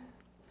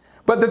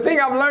 But the thing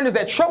I've learned is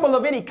that trouble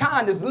of any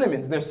kind is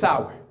lemons. They're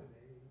sour.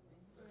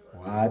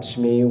 Watch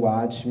me,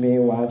 watch me,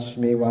 watch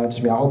me,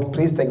 watch me. I hope,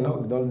 please take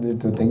notes. Don't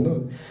take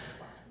notes.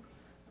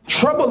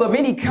 Trouble of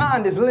any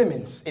kind is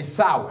lemons. It's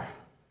sour.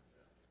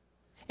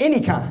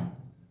 Any kind.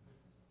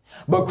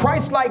 But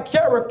Christ-like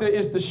character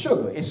is the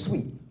sugar. It's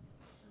sweet.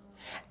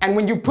 And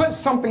when you put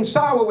something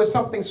sour with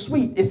something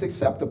sweet, it's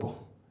acceptable.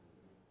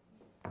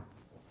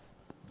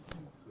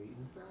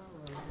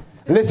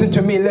 Listen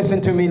to me, listen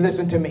to me,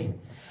 listen to me.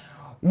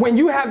 When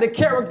you have the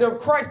character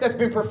of Christ that's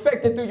been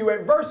perfected through your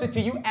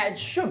adversity, you add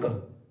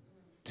sugar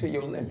to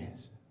your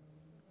lemons.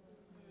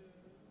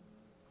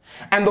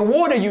 And the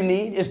water you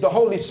need is the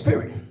Holy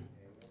Spirit.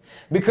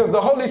 Because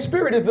the Holy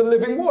Spirit is the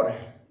living water.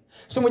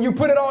 So when you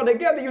put it all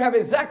together, you have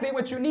exactly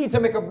what you need to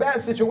make a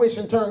bad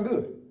situation turn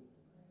good.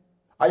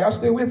 Are y'all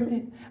still with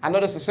me? I know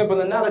that's a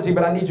simple analogy,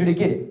 but I need you to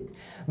get it.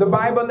 The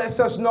Bible lets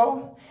us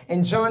know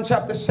in John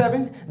chapter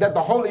 7 that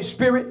the Holy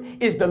Spirit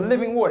is the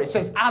living water. It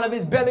says out of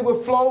his belly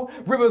will flow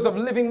rivers of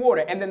living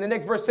water. And then the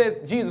next verse says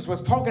Jesus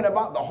was talking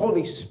about the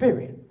Holy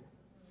Spirit.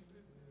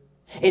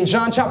 In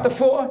John chapter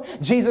 4,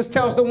 Jesus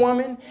tells the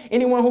woman,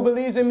 anyone who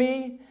believes in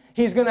me,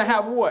 he's going to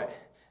have what?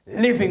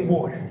 Living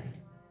water.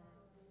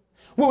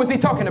 What was he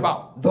talking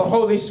about? The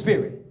Holy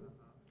Spirit.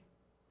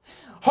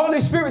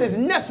 Holy Spirit is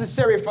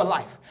necessary for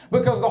life.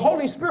 Because the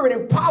Holy Spirit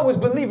empowers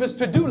believers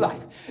to do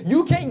life.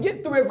 You can't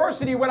get through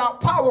adversity without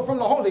power from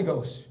the Holy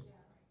Ghost.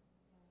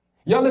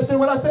 Y'all listen to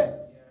what I said?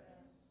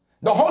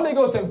 The Holy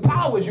Ghost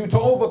empowers you to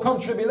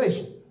overcome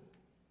tribulation.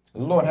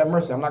 Lord have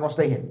mercy. I'm not going to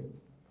stay here.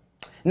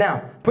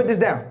 Now, put this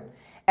down.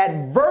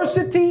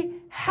 Adversity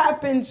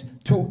happens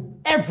to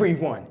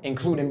everyone,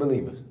 including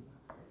believers.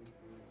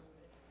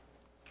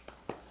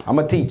 I'm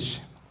going to teach.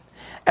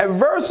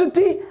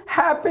 Adversity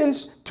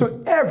happens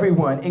to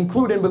everyone,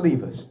 including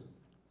believers.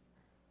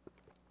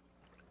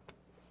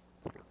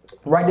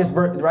 Write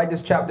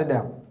this chapter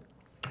down.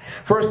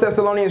 1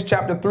 Thessalonians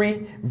chapter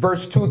 3,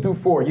 verse 2 through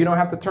 4. You don't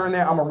have to turn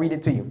there. I'm going to read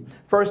it to you.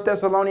 1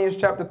 Thessalonians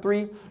chapter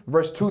 3,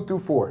 verse 2 through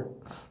 4.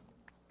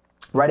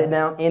 Write it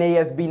down.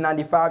 NASB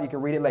 95. You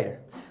can read it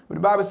later. But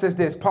the Bible says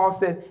this. Paul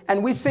said,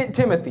 and we sent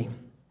Timothy,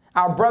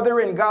 our brother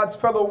and God's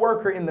fellow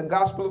worker in the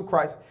gospel of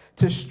Christ,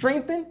 to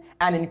strengthen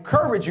and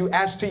encourage you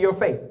as to your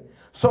faith,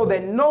 so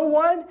that no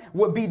one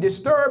would be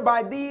disturbed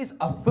by these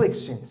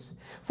afflictions.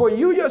 For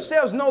you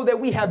yourselves know that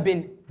we have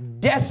been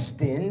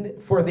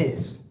destined for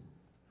this.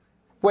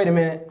 Wait a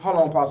minute. Hold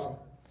on,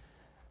 Apostle.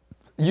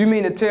 You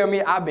mean to tell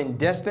me I've been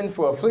destined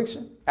for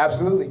affliction?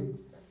 Absolutely.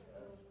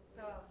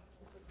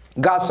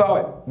 God saw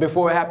it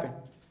before it happened.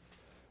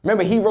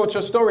 Remember, he wrote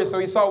your story, so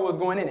he saw what was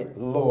going in it.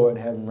 Lord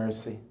have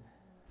mercy.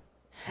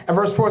 And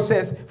verse 4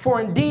 says, for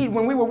indeed,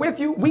 when we were with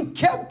you, we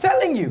kept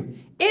telling you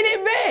in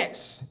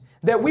advance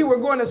that we were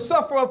going to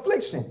suffer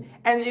affliction.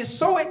 And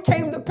so it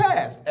came to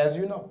pass, as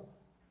you know.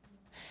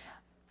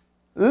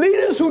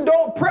 Leaders who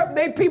don't prep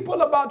their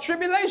people about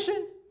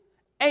tribulation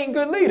ain't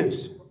good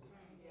leaders.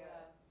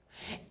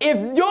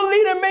 If your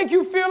leader make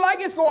you feel like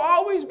it's going to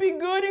always be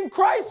good in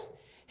Christ,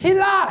 he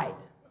lied.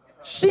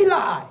 She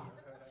lied.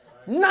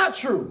 Not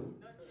true.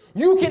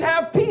 You can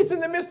have peace in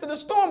the midst of the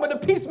storm, but the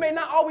peace may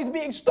not always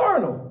be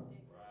external.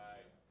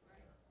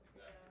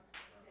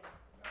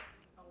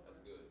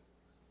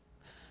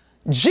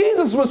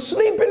 Jesus was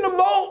asleep in the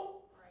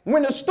boat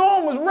when the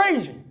storm was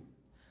raging.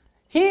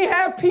 He didn't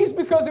have peace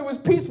because it was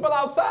peaceful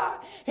outside.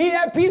 He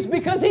had peace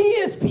because he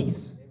is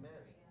peace.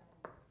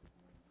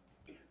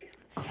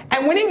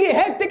 And when it get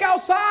hectic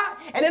outside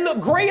and it look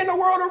gray in the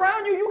world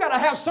around you, you got to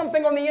have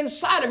something on the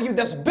inside of you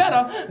that's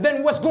better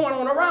than what's going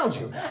on around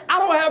you. I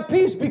don't have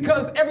peace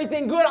because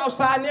everything good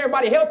outside and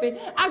everybody healthy.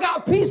 I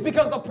got peace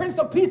because the Prince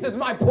of Peace is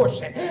my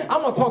portion.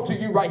 I'm going to talk to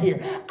you right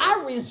here.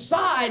 I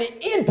reside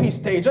in peace,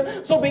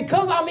 Tasia. So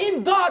because I'm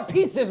in God,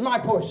 peace is my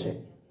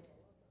portion.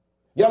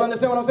 Y'all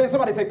understand what I'm saying?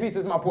 Somebody say peace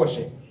is my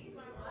portion.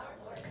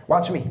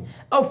 Watch me.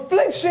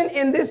 Affliction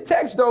in this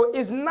text, though,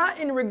 is not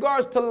in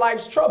regards to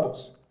life's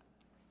troubles.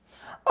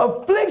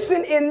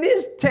 Affliction in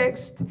this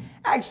text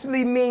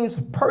actually means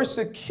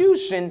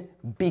persecution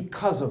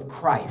because of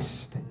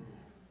Christ.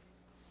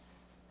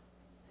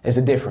 There's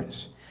a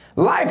difference.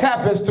 Life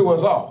happens to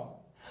us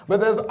all, but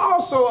there's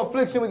also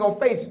affliction we're going to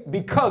face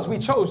because we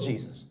chose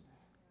Jesus.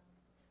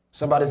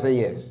 Somebody say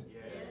yes.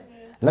 Yes.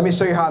 Let me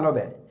show you how I know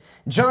that.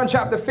 John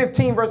chapter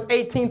 15, verse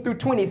 18 through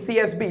 20,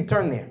 CSB.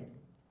 Turn there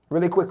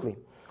really quickly.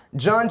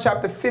 John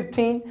chapter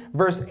 15,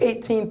 verse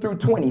 18 through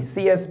 20,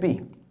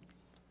 CSB.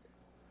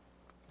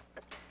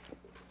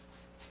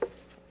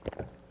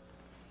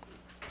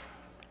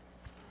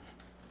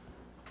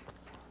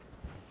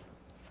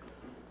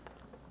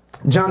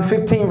 John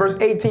 15, verse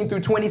 18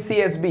 through 20,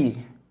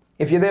 CSB.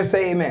 If you're there,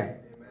 say amen.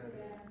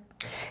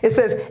 Amen. It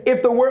says,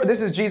 if the world, this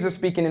is Jesus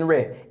speaking in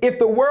red. If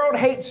the world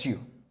hates you,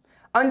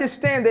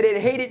 understand that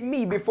it hated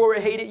me before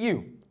it hated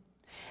you.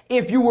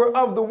 If you were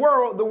of the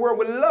world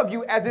would love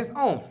you as its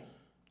own.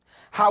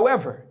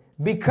 However,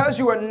 because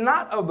you are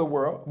not of the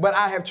world, but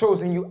I have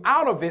chosen you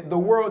out of it, the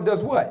world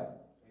does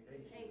what?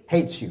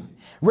 Hates you.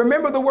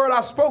 Remember the word I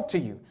spoke to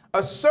you.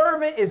 A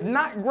servant is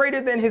not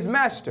greater than his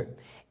master.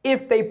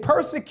 If they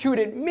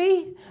persecuted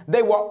me,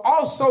 they will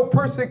also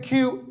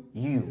persecute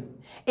you.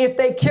 If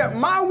they kept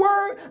my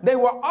word, they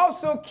will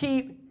also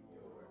keep.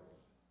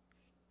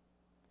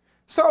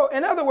 So,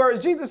 in other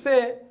words, Jesus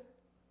said,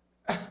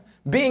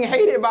 being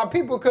hated by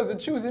people because of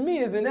choosing me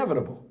is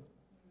inevitable.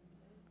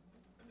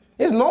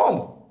 It's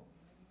normal.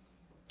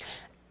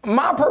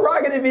 My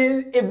prerogative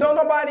is, if don't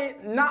nobody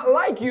not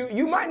like you,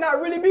 you might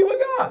not really be with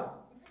God.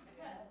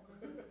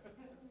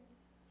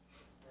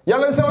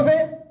 Y'all understand what I'm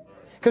saying?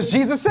 Because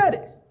Jesus said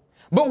it.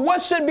 But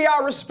what should be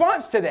our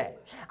response to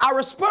that? Our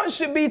response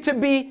should be to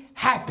be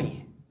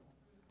happy.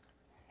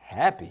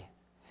 Happy.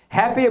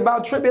 Happy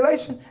about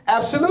tribulation?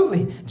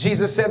 Absolutely.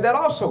 Jesus said that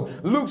also.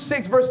 Luke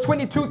 6, verse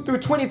 22 through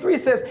 23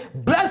 says,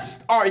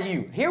 blessed are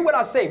you. Hear what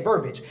I say,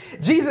 verbiage.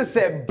 Jesus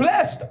said,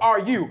 blessed are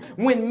you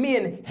when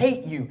men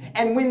hate you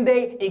and when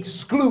they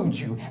exclude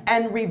you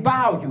and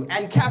revile you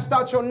and cast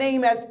out your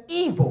name as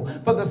evil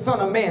for the Son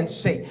of Man's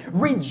sake.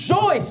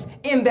 Rejoice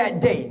in that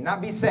day,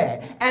 not be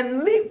sad,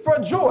 and leap for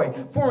joy,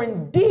 for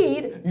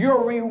indeed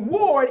your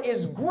reward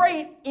is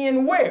great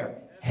in where?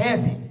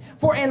 Heaven.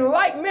 For in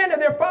like manner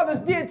their fathers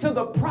did to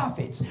the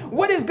prophets.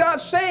 What is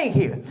God saying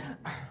here?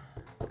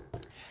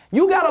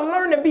 You got to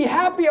learn to be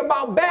happy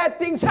about bad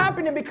things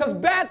happening, because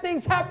bad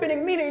things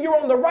happening meaning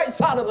you're on the right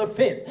side of the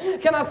fence.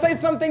 Can I say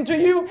something to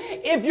you?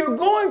 If you're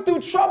going through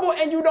trouble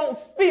and you don't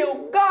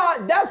feel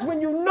God, that's when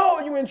you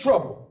know you're in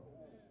trouble.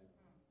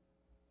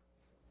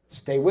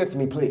 Stay with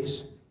me,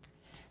 please.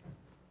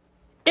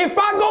 If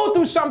I go go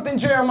through something,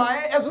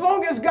 Jeremiah, as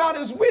long as God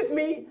is with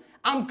me,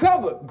 I'm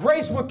covered.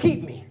 Grace will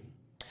keep me.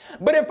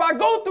 But if I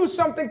go through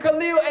something,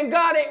 Khalil, and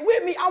God ain't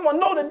with me, I'm going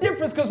to know the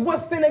difference, because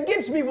what's sin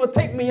against me will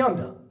take me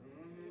under.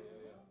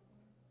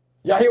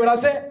 Y'all hear what I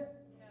said?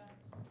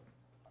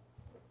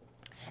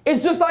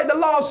 It's just like the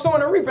law of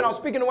sowing and reaping. I was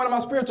speaking to one of my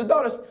spiritual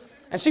daughters,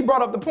 and she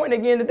brought up the point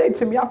again today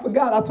to me. I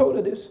forgot. I told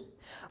her this.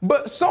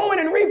 But sowing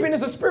and reaping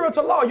is a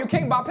spiritual law. You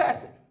can't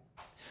bypass it.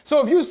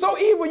 So if you sow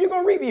evil, you're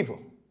going to reap evil.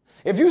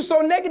 If you sow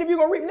negative, you're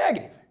going to reap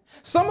negative.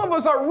 Some of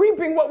us are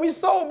reaping what we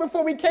sowed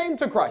before we came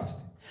to Christ.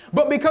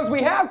 But because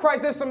we have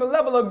Christ, there's some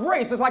level of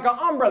grace. It's like an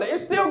umbrella.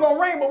 It's still going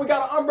to rain, but we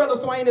got an umbrella,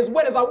 so I ain't as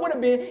wet as I would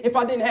have been if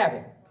I didn't have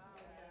it.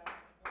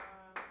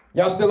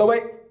 Y'all still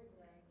awake?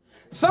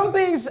 Some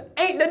things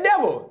ain't the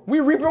devil. We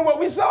reaping what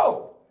we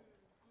sow.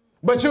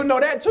 But you'll know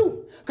that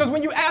too. Because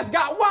when you ask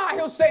God why,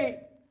 he'll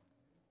say,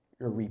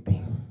 you're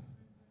reaping.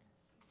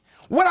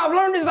 What I've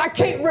learned is I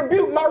can't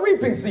rebuke my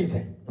reaping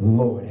season.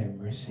 Lord have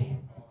mercy.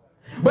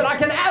 But I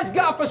can ask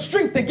God for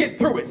strength to get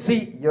through it.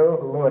 See,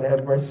 Lord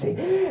have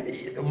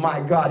mercy. My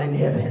God in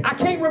heaven. I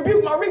can't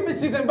rebuke my reaping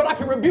season, but I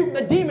can rebuke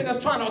the demon that's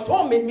trying to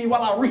torment me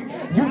while I reap.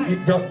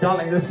 Y'all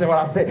ain't listen to what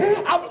I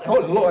say. Oh,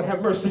 Lord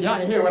have mercy.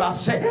 I ain't hear what I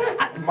say.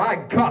 My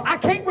God. I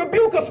can't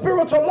rebuke a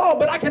spiritual law,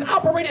 but I can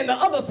operate in the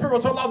other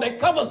spiritual law that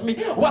covers me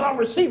while I'm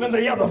receiving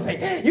the other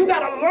thing. You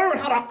got to learn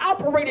how to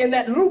operate in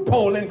that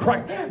loophole in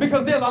Christ,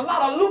 because there's a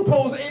lot of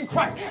loopholes in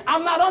Christ.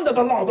 I'm not under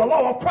the law. The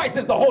law of Christ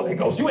is the Holy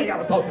Ghost. You ain't got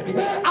to talk to me.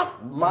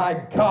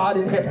 My God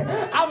in heaven.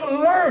 I've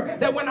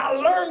learned that when I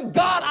learn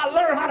God, I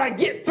learn how to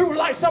get through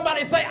life.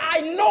 Somebody say,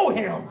 I know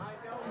him,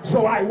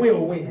 so I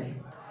will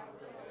win.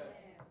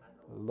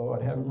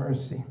 Lord have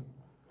mercy.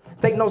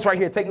 Take notes right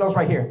here. Take notes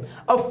right here.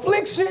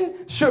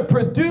 Affliction should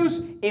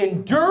produce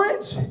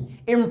endurance,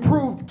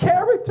 improved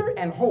character,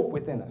 and hope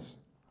within us.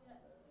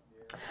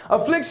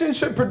 Affliction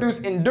should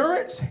produce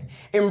endurance,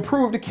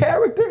 improved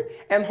character,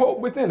 and hope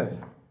within us.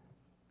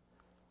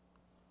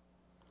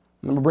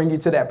 Let me bring you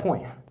to that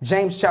point.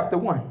 James chapter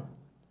 1.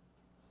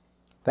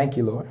 Thank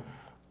you, Lord.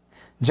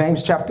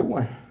 James chapter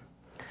 1.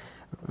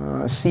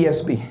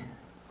 CSB.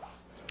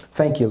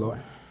 Thank you,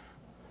 Lord.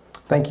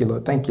 Thank you,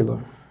 Lord. Thank you,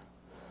 Lord.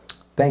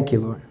 Thank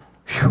you, Lord.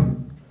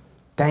 Whew.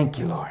 Thank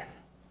you, Lord.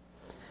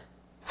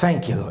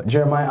 Thank you, Lord.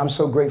 Jeremiah, I'm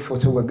so grateful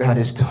to what God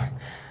is doing.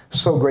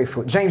 So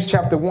grateful. James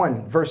chapter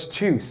 1, verse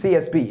 2,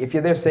 CSB. If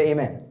you're there, say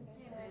amen.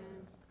 Amen.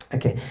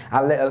 Okay,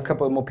 I'll let a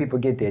couple more people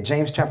get there.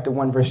 James chapter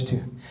 1, verse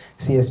 2,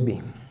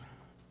 CSB.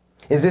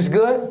 Is this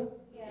good?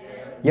 Yes.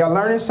 Y'all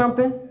learning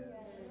something?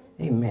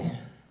 Yes. Amen.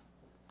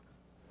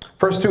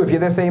 Verse 2, if you're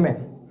there, say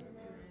amen.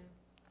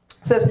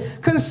 It says,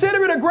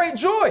 consider it a great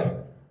joy,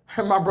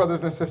 my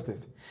brothers and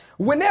sisters,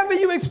 whenever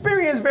you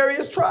experience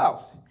various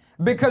trials,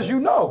 because you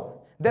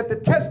know that the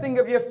testing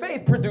of your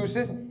faith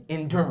produces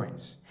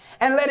endurance.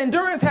 And let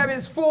endurance have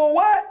its full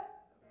what?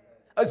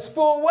 Its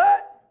full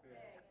what?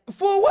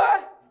 Full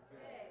what?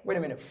 Wait a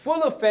minute.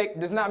 Full effect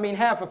does not mean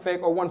half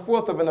effect or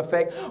 1/4 of an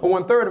effect or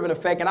 1/3 of an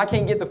effect. And I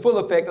can't get the full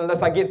effect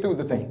unless I get through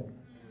the thing.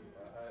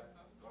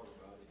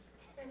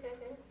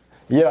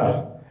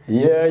 Yeah.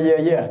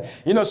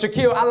 You know,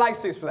 Shaquille, I like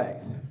Six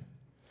Flags.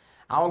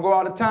 I don't go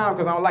all the time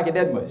because I don't like it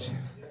that much.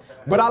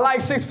 But I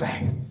like Six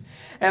Flags.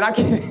 And I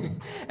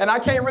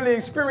can't really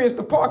experience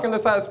the park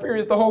unless I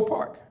experience the whole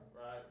park.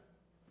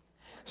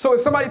 So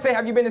if somebody say,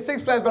 have you been to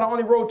Six Flags, but I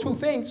only rode 2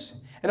 things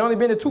and only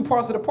been to 2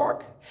 parts of the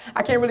park,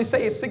 I can't really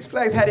say if Six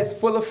Flags had its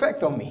full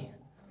effect on me.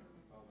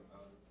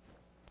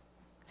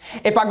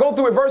 If I go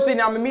through adversity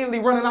and I'm immediately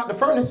running out the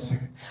furnace,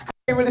 I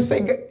can't really say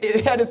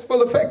it had its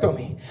full effect on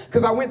me,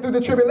 because I went through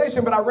the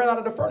tribulation, but I ran out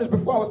of the furnace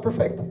before I was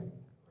perfected.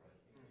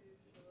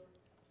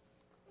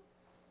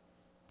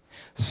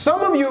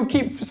 Some of you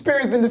keep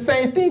experiencing the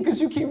same thing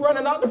because you keep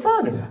running out the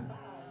furnace.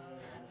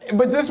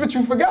 But that's what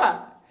you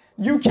forgot.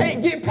 You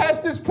can't get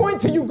past this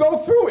point till you go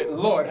through it.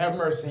 Lord have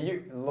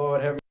mercy.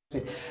 Lord have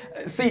mercy.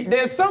 See,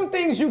 there's some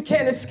things you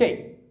can't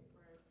escape.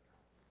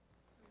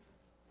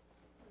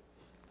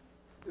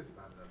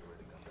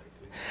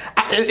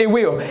 It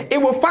will. It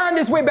will find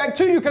its way back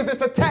to you because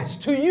it's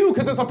attached to you,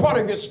 because it's a part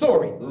of your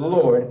story.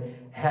 Lord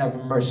have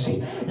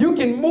mercy. You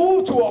can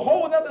move to a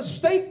whole other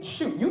state.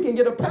 Shoot, you can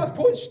get a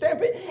passport,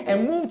 stamp it,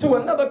 and move to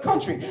another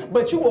country.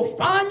 But you will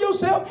find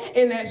yourself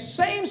in that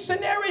same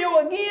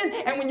scenario again.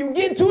 And when you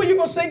get to it, you're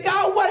going to say,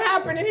 God, what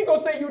happened? And he's going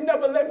to say, you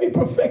never let me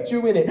perfect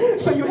you in it.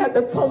 So you have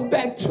to come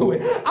back to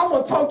it. I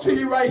want to talk to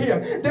you right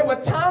here. There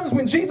were times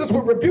when Jesus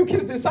would rebuke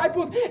his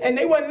disciples and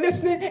they weren't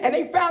listening, and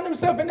they found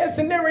themselves in that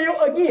scenario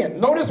again.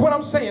 Notice what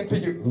I'm saying to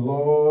you.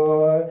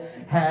 Lord,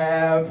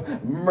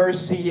 have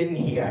mercy in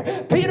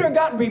here. Peter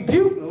got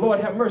rebuked, Lord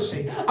have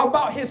mercy,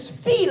 about his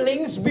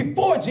feelings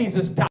before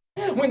Jesus died.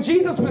 When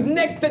Jesus was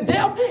next to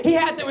death, he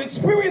had to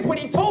experience what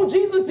he told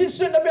Jesus he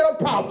shouldn't have been a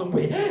problem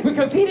with,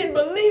 because he didn't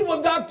believe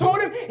what God told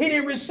him. He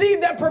didn't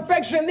receive that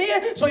perfection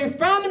there, so he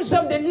found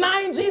himself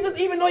denying Jesus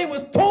even though he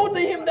was told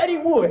to him that he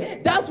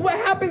would. That's what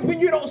happens when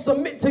you don't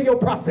submit to your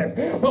process.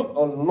 But,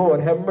 oh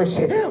Lord have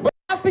mercy. But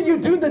after you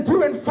do the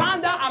do and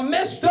find out I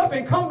messed up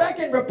and come back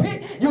and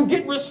repent, you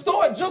get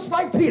restored just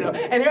like Peter.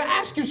 And he'll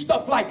ask you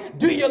stuff like,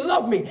 do you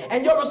love me?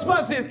 And your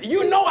response is,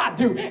 you know I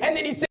do. And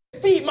then he says,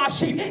 feed my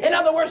sheep. In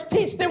other words,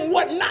 teach them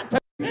what not to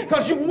do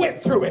because you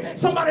went through it.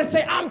 Somebody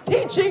say, I'm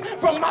teaching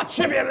from my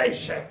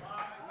tribulation.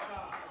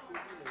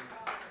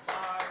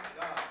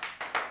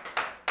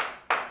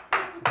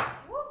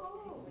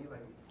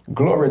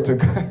 Glory to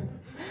God.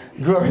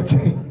 Glory to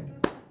God.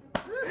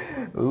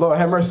 Lord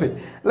have mercy.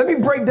 Let me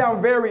break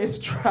down various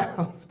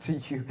trials to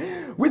you.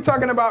 We're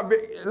talking about,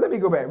 let me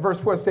go back. Verse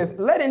 4 says,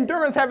 let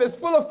endurance have its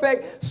full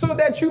effect so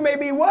that you may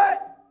be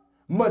what?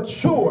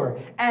 Mature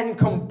and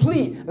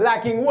complete,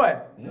 lacking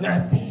what?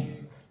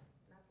 Nothing.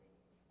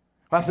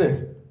 Watch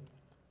this.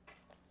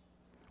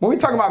 When we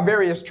talk about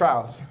various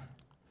trials,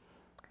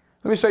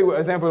 let me show you an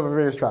example of a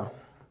various trial.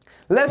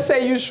 Let's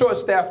say you're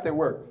short-staffed at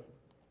work.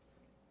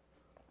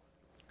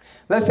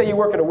 Let's say you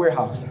work at a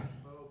warehouse.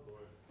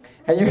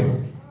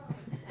 And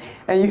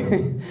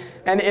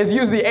it's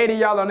usually 80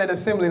 y'all on that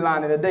assembly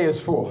line and the day is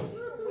full.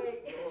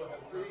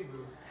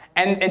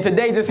 And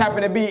today just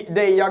happened to be the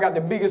day y'all got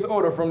the biggest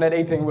order from that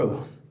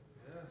 18-wheeler.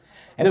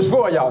 And it's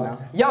 4 of y'all now.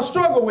 Y'all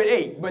struggle with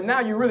 8, but now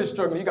you're really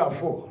struggling. You got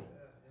 4.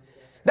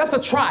 That's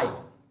a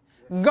trial.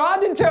 God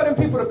didn't tell them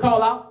people to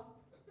call out.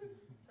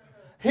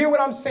 Hear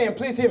what I'm saying.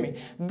 Please hear me.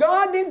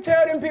 God didn't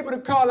tell them people to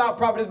call out,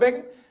 Prophetess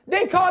Bacon.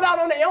 They called out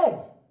on their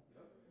own.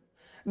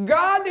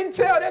 God didn't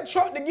tell that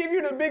truck to give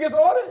you the biggest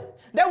order.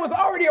 That was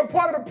already a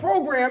part of the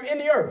program in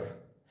the earth.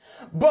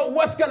 But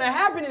what's going to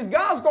happen is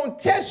God's going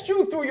to test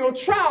you through your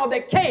trial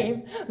that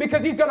came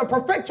because he's going to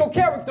perfect your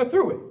character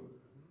through it.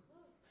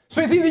 So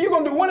it's either you're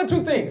going to do one or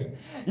two things.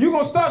 You're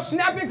going to start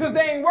snapping because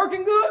they ain't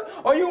working good,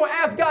 or you're going to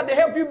ask God to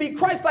help you be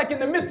Christ-like in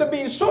the midst of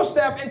being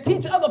short-staffed and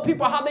teach other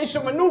people how they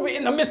should maneuver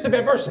in the midst of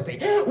adversity.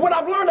 What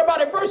I've learned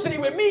about adversity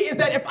with me is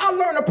that if I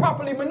learn to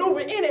properly maneuver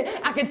in it,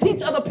 I can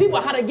teach other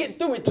people how to get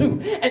through it too.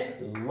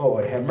 And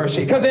Lord have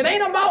mercy, because it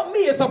ain't about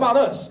me, it's about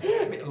us.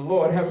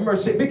 Lord have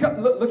mercy, because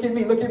look at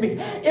me.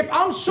 If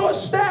I'm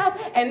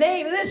short-staffed and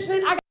they ain't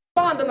listening, I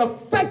find an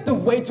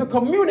effective way to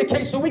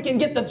communicate so we can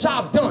get the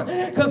job done.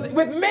 Because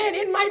with man,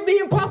 it might be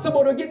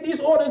impossible to get these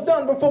orders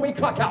done before we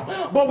clock out.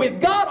 But with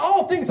God,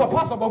 all things are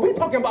possible. We're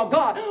talking about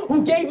God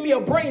who gave me a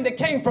brain that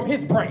came from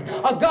his brain.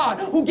 A God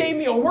who gave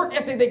me a work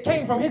ethic that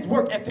came from his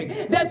work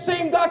ethic. That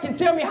same God can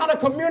tell me how to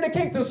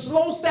communicate to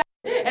slow staff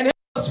and help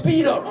her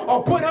speed up,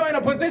 or put her in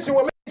a position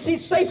where she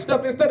say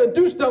stuff instead of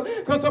do stuff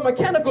because her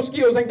mechanical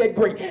skills ain't that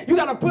great. You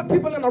got to put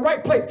people in the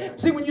right place.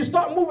 See, when you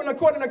start moving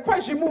according to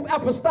Christ, you move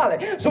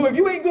apostolic. So if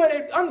you ain't good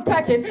at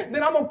unpacking,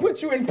 then I'm going to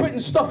put you in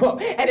putting stuff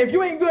up. And if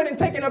you ain't good in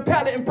taking a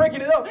pallet and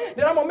breaking it up,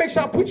 then I'm going to make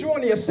sure I put you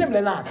on the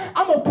assembly line.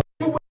 I'm going to put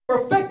you where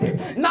we're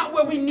effective, not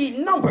where we need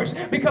numbers.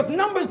 Because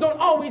numbers don't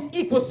always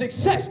equal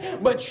success,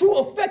 but true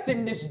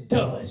effectiveness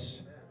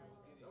does.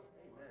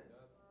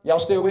 Y'all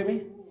still with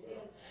me?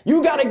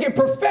 You got to get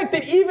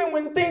perfected even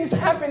when things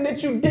happen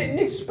that you didn't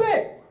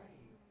expect.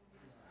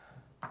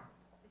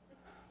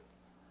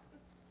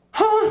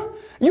 Huh?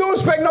 You don't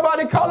expect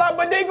nobody to call out,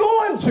 but they're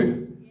going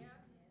to.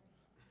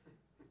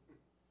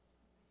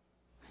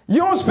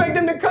 You don't expect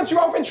them to cut you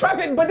off in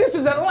traffic, but this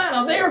is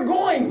Atlanta. They're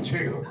going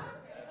to.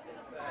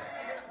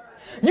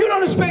 You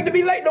don't expect to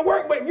be late to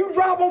work, but if you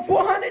drive on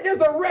 400,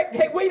 there's a wreck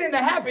waiting to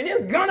happen.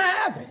 It's going to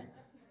happen.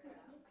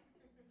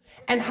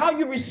 And how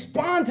you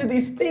respond to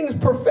these things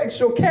perfects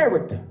your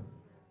character.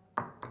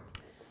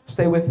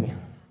 Stay with me.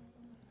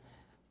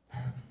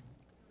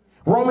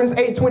 Romans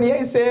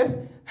 8:28 says,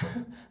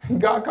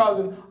 God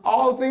causes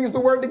all things to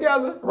work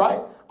together, right?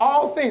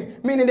 All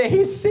things, meaning that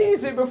he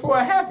sees it before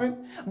it happens,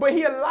 but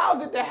he allows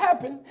it to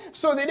happen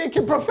so that it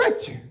can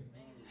perfect you.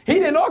 He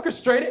didn't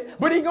orchestrate it,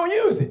 but he's going to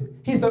use it.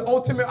 He's the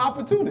ultimate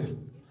opportunist.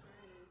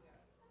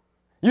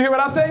 You hear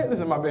what I say?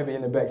 Listen, my baby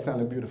in the back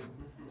sounding beautiful.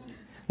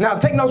 Now,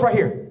 take notes right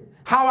here.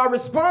 How I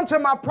respond to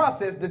my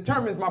process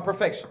determines my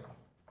perfection.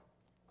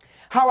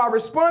 How I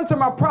respond to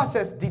my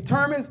process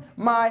determines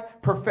my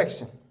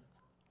perfection.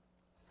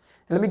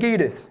 And let me give you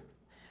this.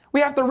 We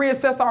have to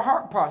reassess our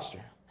heart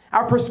posture,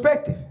 our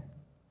perspective.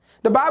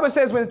 The Bible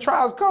says when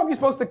trials come, you're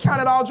supposed to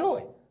count it all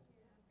joy.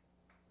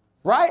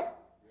 Right?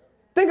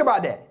 Think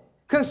about that.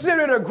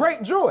 Consider it a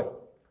great joy.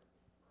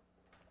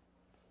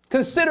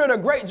 Consider it a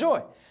great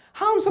joy.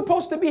 How am I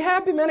supposed to be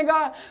happy, man of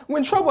God,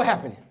 when trouble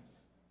happening?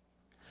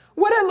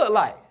 What that look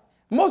like?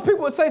 Most people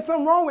would say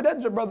something wrong with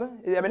that brother.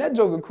 I mean, that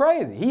joker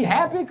crazy. He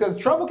happy because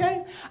trouble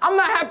came? I'm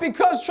not happy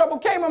because trouble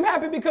came. I'm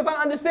happy because I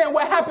understand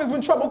what happens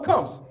when trouble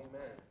comes.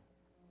 Amen.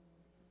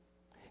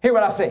 Hear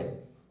what I say.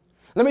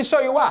 Let me show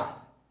you why.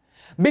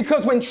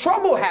 Because when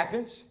trouble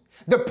happens,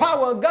 the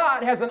power of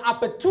God has an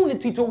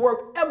opportunity to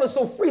work ever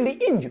so freely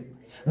in you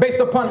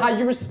based upon how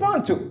you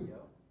respond to it.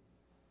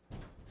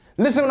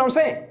 Listen to what I'm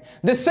saying.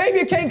 The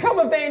Savior can't come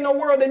if there ain't no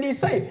world that needs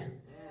saving.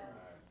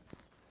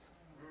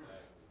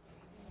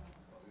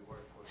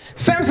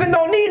 Samson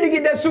don't need to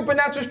get that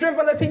supernatural strength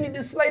unless he needs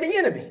to slay the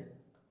enemy.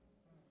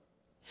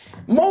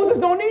 Moses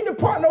don't need to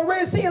part no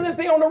Red Sea unless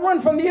they're on the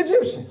run from the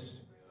Egyptians.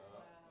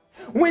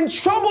 When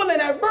trouble and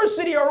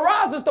adversity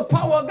arises, the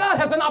power of God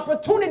has an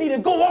opportunity to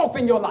go off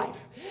in your life.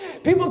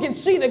 People can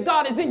see that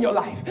God is in your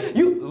life.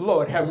 You,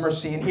 Lord, have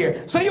mercy in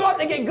here. So you ought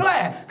to get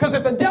glad, because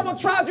if the devil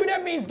tries you,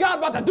 that means God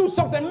about to do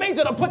something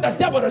major to put the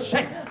devil to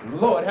shame.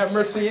 Lord, have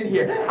mercy in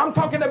here. I'm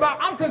talking about,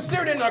 I'm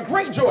considered in a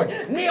great joy.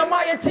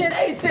 Nehemiah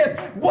 10:8 says,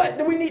 what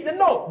do we need to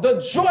know?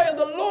 The joy of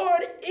the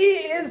Lord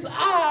is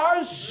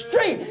our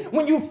strength.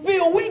 When you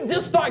feel weak,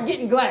 just start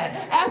getting glad.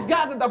 Ask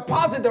God to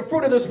deposit the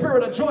fruit of the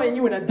Spirit of joy in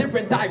you in a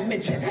different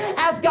dimension.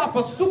 Ask God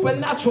for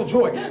supernatural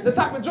joy. The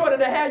type of joy that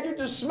they had you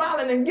just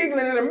smiling and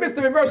giggling in the midst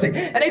of adversity.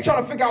 And they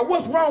trying to figure out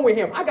what's wrong with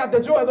him. I got the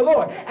joy of the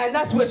Lord, and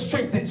that's what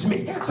strengthens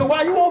me. So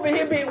while you over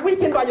here being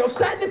weakened by your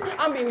sadness,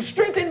 I'm being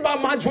strengthened by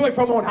my joy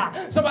from on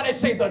high. Somebody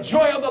say, the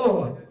joy of the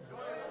Lord.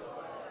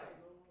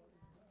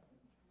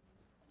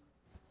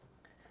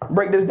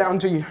 Break this down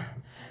to you.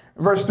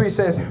 Verse 3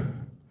 says,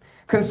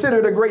 consider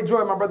it a great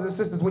joy, my brothers and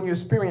sisters, when you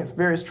experience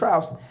various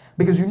trials,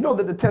 because you know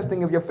that the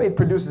testing of your faith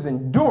produces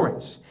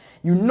endurance.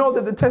 You know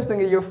that the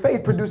testing of your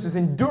faith produces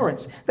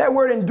endurance. That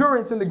word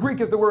endurance in the Greek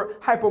is the word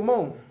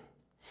hypomone.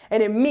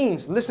 And it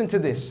means, listen to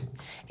this,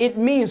 it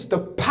means the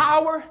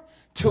power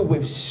to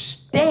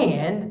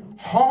withstand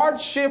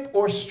hardship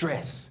or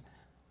stress.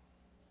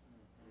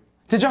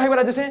 Did y'all hear what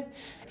I just said?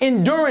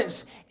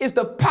 Endurance is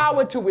the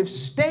power to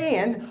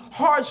withstand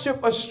hardship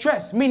or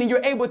stress, meaning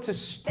you're able to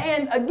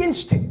stand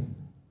against it.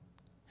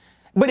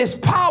 But it's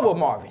power,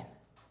 Marvin.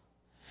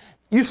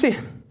 You see,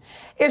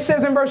 it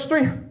says in verse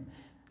 3,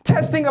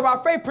 testing of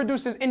our faith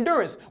produces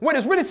endurance. What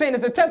it's really saying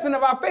is the testing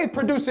of our faith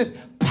produces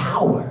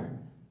power.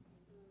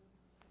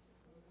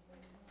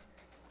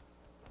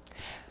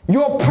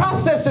 Your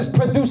process is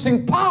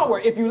producing power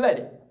if you let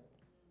it.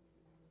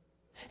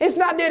 It's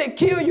not there to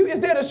kill you, it's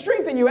there to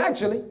strengthen you,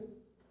 actually.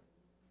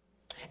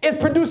 It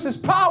produces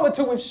power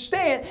to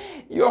withstand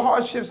your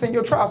hardships and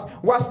your trials.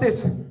 Watch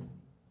this.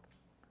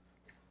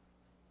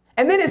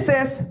 And then it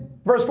says,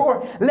 verse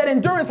 4, let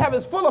endurance have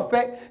its full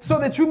effect so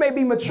that you may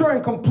be mature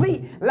and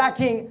complete,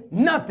 lacking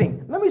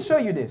nothing. Let me show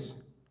you this.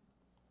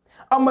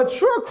 A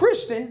mature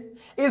Christian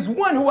is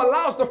one who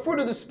allows the fruit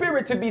of the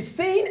Spirit to be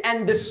seen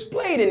and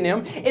displayed in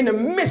them in the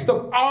midst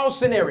of all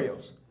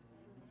scenarios.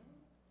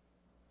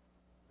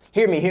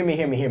 Hear me, hear me,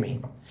 hear me, hear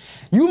me.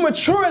 You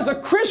mature as a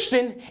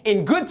Christian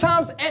in good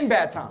times and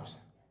bad times.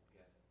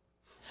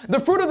 The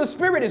fruit of the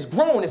Spirit is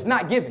grown, it's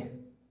not given.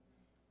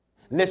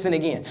 Listen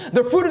again.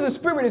 The fruit of the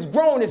Spirit is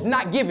grown, it's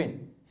not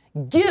given.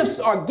 Gifts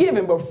are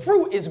given, but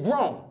fruit is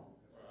grown.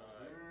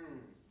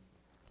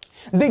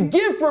 The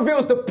gift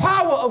reveals the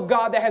power of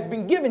God that has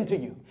been given to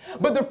you,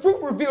 but the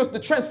fruit reveals the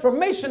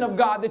transformation of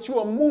God that you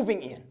are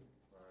moving in.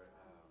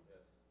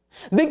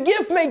 The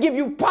gift may give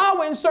you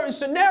power in certain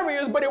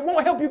scenarios, but it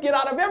won't help you get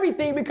out of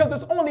everything because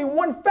it's only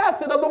one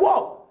facet of the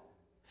wall.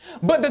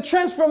 But the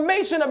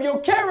transformation of your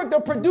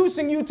character,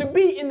 producing you to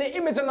be in the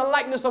image and the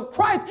likeness of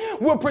Christ,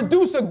 will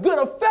produce a good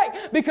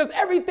effect because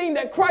everything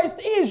that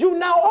Christ is, you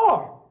now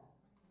are.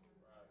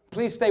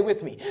 Please stay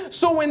with me.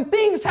 So when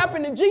things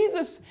happen to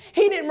Jesus,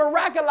 he didn't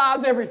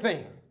miraculous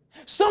everything.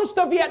 Some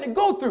stuff he had to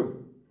go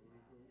through.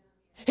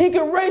 He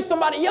could raise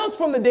somebody else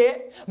from the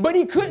dead, but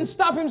he couldn't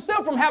stop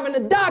himself from having to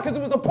die because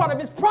it was a part of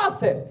his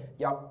process.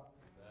 Y'all.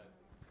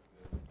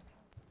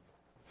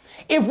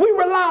 If we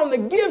rely on the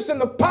gifts and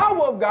the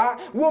power of God,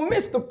 we'll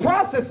miss the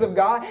process of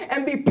God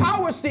and be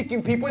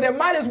power-seeking people that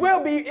might as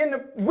well be in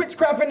the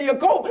witchcraft and the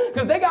occult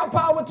because they got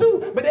power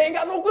too, but they ain't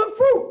got no good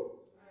fruit.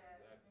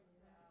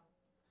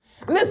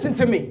 Listen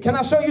to me. Can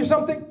I show you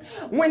something?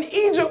 When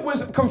Egypt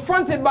was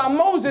confronted by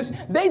Moses,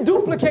 they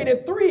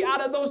duplicated 3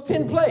 out of those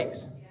 10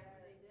 plagues.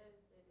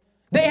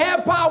 They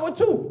had power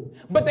too,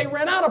 but they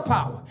ran out of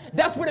power.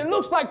 That's what it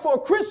looks like for a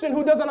Christian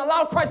who doesn't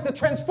allow Christ to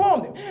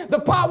transform them. The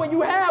power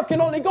you have can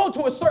only go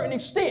to a certain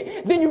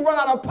extent. Then you run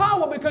out of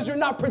power because you're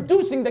not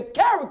producing the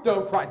character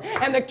of Christ.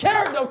 And the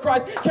character of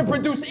Christ can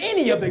produce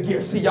any of the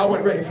gifts. See, y'all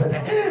weren't ready for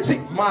that. See,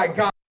 my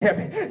God.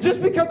 Heaven.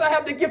 Just because I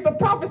have the gift of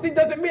prophecy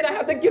doesn't mean I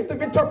have the gift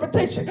of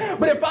interpretation.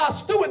 But if I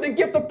steward the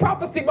gift of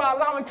prophecy by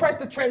allowing Christ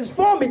to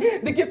transform me,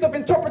 the gift of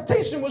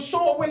interpretation will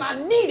show up when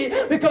I need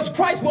it because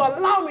Christ will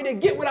allow me to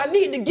get what I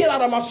need to get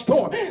out of my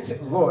storm. Say,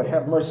 Lord,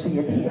 have mercy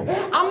in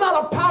here. I'm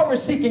not a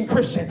power-seeking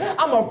Christian.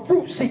 I'm a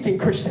fruit-seeking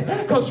Christian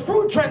because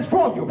fruit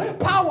transforms you.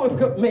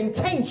 Power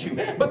maintains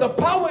you. But the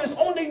power is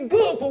only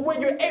good for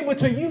when you're able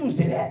to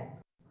use it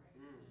at.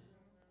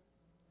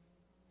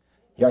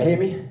 Y'all hear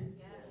me?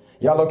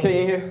 Y'all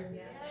okay in here?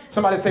 Yes.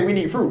 Somebody say we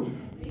need fruit.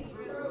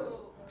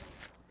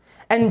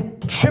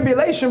 And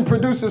tribulation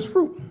produces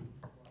fruit.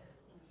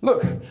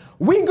 Look,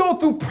 we go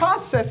through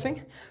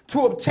processing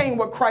to obtain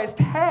what Christ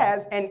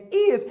has and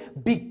is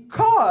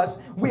because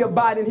we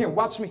abide in him.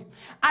 Watch me.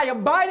 I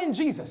abide in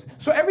Jesus.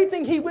 So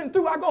everything he went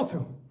through, I go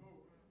through.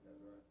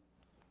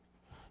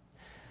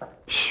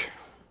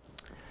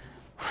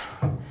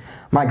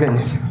 My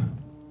goodness.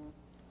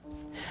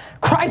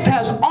 Christ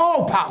has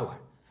all power.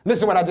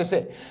 Listen to what I just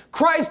said.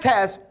 Christ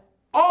has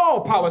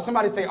all power.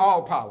 Somebody say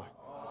all power.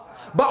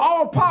 But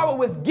all power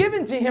was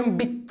given to him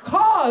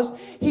because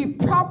he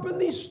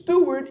properly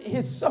stewarded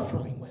his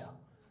suffering well.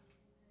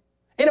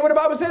 You know what the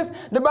Bible says?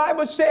 The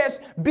Bible says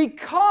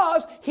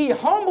because he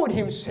humbled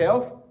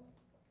himself,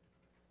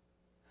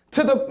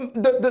 to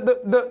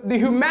the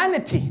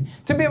humanity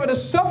to be able to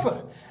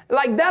suffer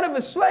like that of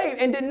a slave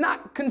and did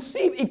not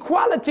conceive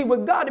equality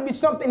with God to be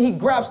something he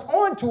grasped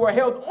onto or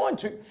held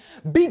onto.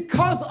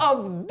 Because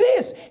of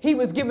this, he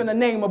was given a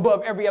name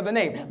above every other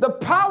name. The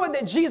power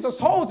that Jesus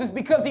holds is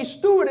because he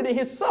stewarded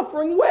his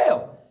suffering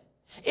well.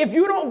 If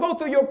you don't go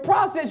through your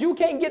process, you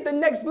can't get the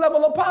next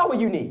level of power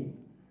you need.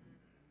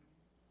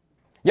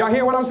 Y'all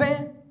hear what I'm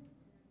saying?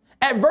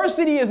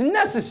 Adversity is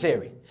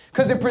necessary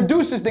because it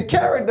produces the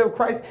character of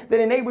Christ that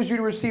enables you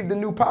to receive the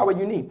new power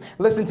you need.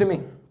 Listen to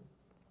me.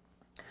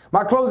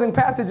 My closing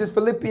passage is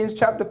Philippians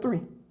chapter 3.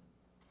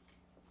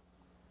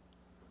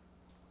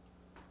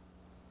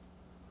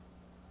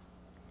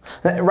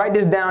 Write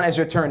this down as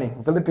you're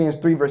turning. Philippians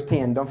 3 verse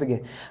 10. Don't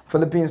forget.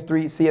 Philippians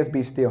 3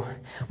 CSB still.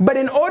 But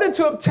in order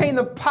to obtain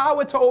the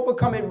power to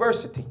overcome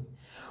adversity,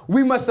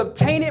 we must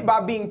obtain it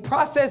by being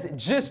processed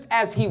just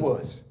as he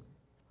was.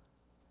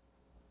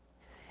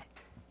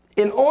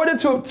 In order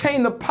to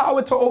obtain the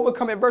power to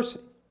overcome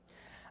adversity,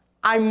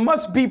 I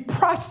must be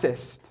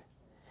processed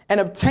and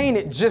obtain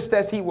it just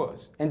as he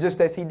was and just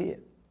as he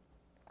did.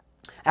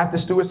 After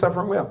steward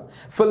suffering well.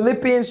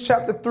 Philippians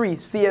chapter 3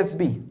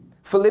 CSB.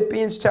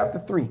 Philippians chapter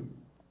 3.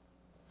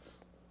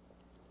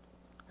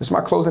 This is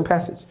my closing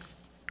passage.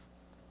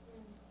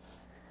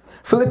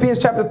 Philippians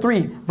chapter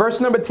 3, verse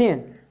number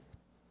 10.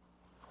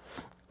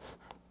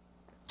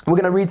 We're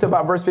going to read to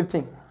about verse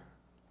 15.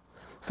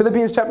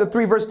 Philippians chapter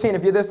 3, verse 10.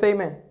 If you're there, say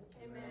amen.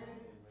 Amen.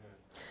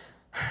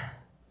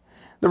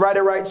 The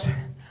writer writes,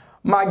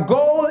 my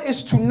goal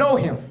is to know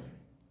him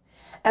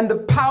and the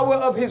power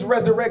of his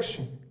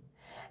resurrection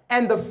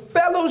and the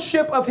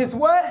fellowship of his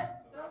what?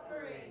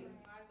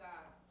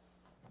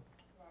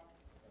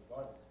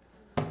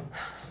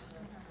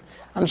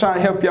 I'm trying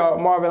to help y'all,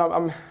 Marvin.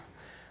 I'm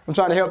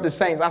trying to help the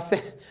saints. I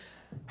said,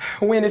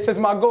 when it says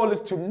my goal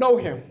is to know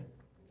him.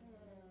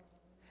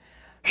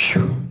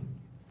 Whew,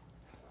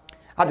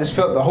 I just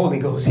felt the Holy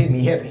Ghost hit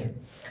me heavy.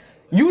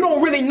 You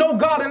don't really know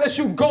God unless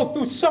you go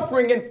through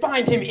suffering and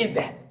find him in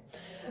that.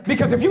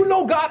 Because if you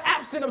know God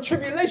absent of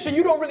tribulation,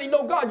 you don't really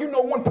know God. You know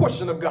one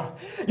portion of God.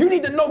 You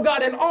need to know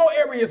God in all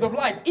areas of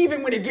life,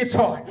 even when it gets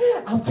hard.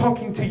 I'm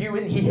talking to you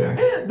in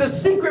here. The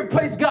secret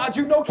place God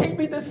you know can't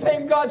be the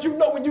same God you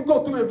know when you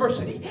go through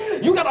adversity.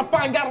 You got to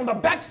find God on the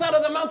backside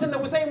of the mountain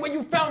the same way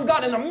you found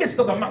God in the midst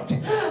of the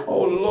mountain.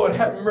 Oh, Lord,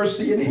 have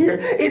mercy in here.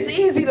 It's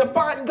easy to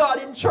find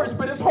God in church,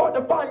 but it's hard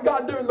to find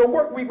God during the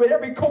work week with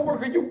every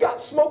coworker you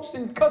got smokes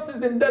and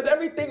cusses and does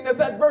everything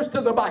that's adverse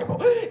to the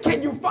Bible.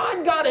 Can you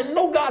find God and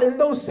know God in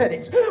those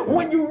settings?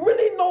 When you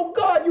really know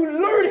God, you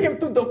learn him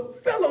through the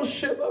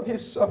fellowship of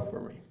his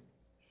suffering.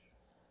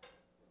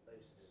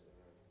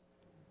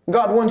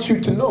 God wants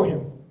you to know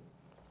him.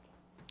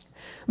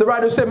 The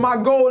writer said, my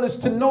goal is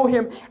to know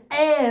him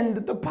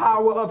and the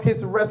power of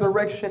his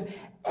resurrection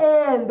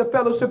and the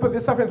fellowship of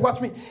his sufferings. Watch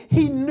me.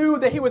 He knew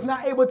that he was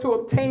not able to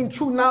obtain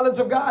true knowledge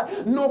of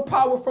God nor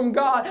power from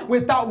God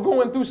without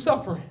going through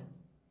suffering.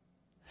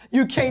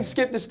 You can't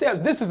skip the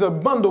steps. This is a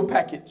bundle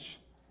package.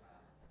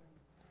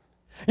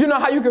 You know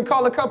how you can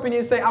call a company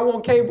and say, I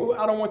want cable,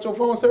 I don't want your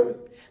phone service?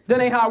 That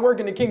ain't how it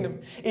works in the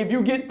kingdom. If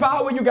you get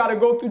power, you got to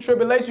go through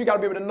tribulation. You got to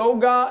be able to know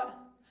God,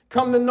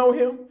 come to know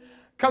him,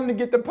 come to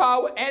get the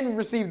power, and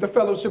receive the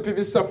fellowship of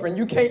his suffering.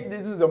 You can't,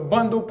 this is a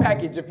bundle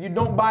package. If you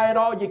don't buy it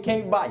all, you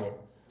can't buy it.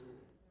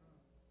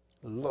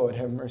 Lord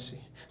have mercy.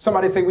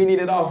 Somebody say we need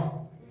it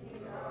all.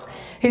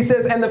 He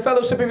says, and the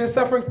fellowship of his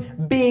sufferings,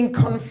 being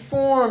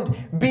conformed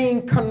to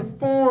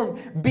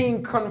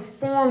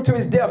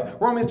his death.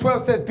 Romans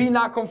 12 says, be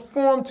not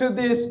conformed to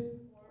this.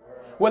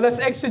 Well, let's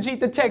exegete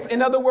the text.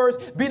 In other words,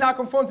 be not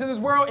conformed to this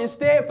world.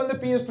 Instead,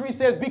 Philippians 3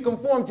 says, be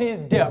conformed to his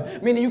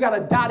death. Meaning you got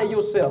to die to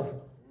yourself.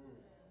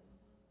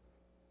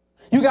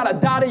 You got to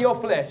die to your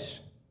flesh.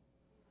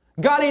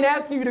 God ain't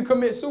asking you to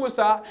commit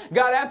suicide.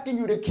 God asking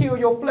you to kill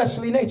your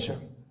fleshly nature.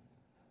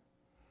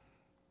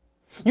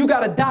 You got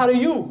to die to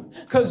you,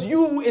 because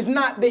you is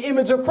not the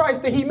image of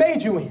Christ that he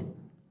made you in.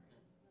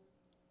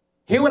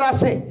 Hear what I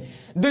say?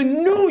 The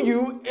new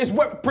you is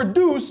what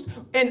produced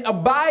and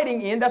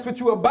abiding in. That's what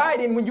you abide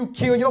in when you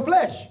kill your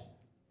flesh.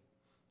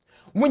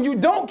 When you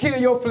don't kill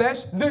your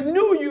flesh, the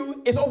new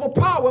you is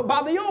overpowered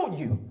by the old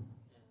you.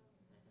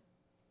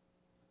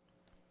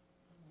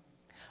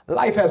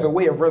 Life has a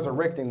way of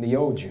resurrecting the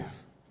old you.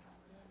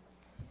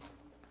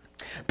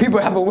 People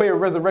have a way of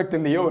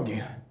resurrecting the old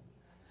you.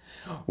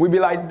 We be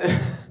like,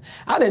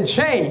 I done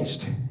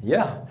changed.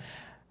 Yeah.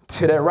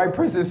 To that right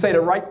person say the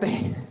right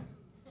thing.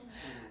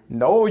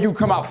 No, you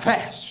come out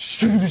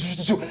fast.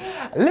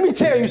 Let me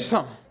tell you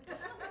something.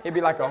 It'd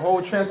be like a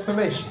whole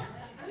transformation.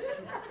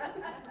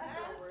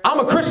 I'm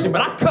a Christian,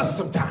 but I cuss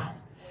sometimes.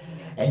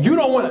 And you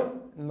don't want to.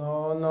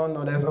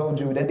 No, that's old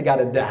Jude. That got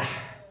to die.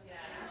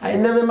 I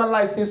ain't never in my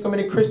life seen so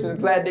many Christians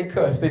glad they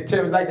cuss. They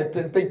tell me like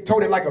they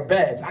told it like a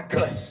badge. I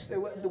cuss.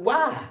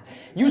 Why?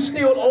 You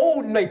still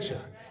old nature.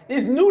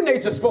 This new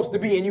nature is supposed to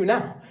be in you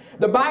now.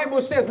 The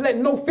Bible says, let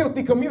no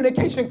filthy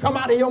communication come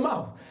out of your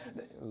mouth.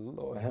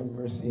 Lord have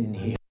mercy in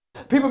here.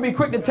 People be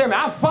quick to tell me,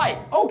 I fight.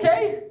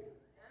 Okay.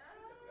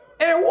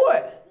 And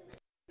what?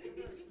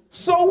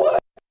 So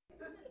what?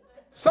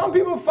 Some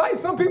people fight,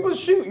 some people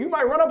shoot. You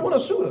might run up on a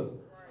shooter.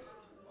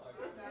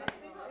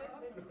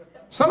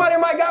 Somebody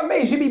might got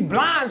made. She be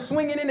blind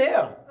swinging in the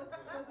air.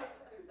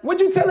 What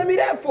you telling me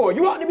that for?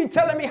 You ought to be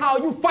telling me how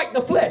you fight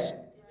the flesh.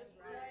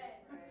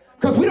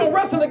 Because we don't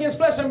wrestle against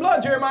flesh and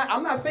blood, Jeremiah.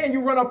 I'm not saying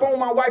you run up on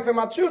my wife and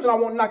my children. I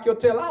won't knock your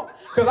tail out.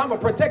 Because I'm a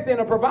protector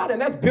and a provider,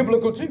 and that's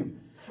biblical too.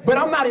 But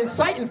I'm not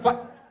inciting fight.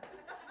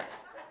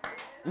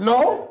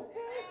 No.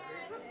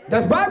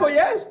 That's Bible,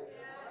 yes?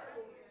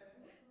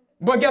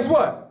 But guess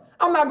what?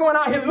 I'm not going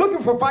out here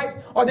looking for fights,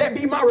 or that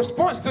be my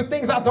response to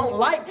things I don't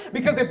like.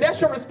 Because if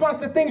that's your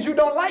response to things you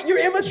don't like, you're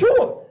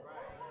immature.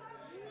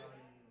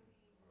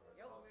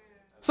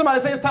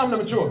 Somebody say it's time to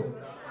mature.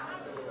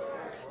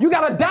 You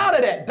got to die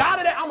to that. Die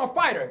to that. I'm a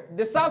fighter.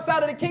 The south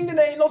side of the kingdom,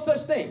 there ain't no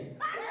such thing.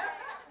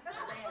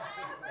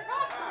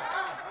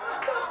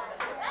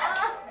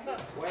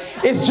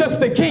 It's just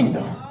the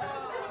kingdom.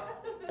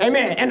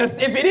 Amen. And if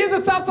it is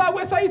a south side,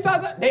 west side, east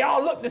side, they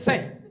all look the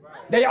same.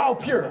 They all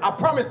pure. I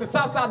promise the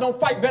south side don't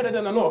fight better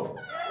than the north.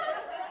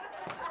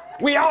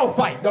 We all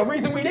fight. The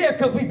reason we there is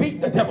because we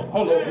beat the devil.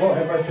 Hold on, Lord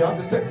have mercy.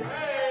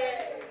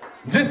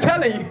 I'm just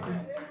telling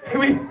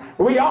you.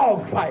 We all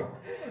fight.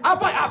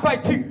 I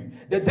fight too.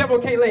 The devil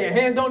can't lay a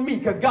hand on me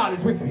because God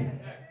is with me.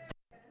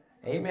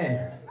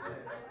 Amen.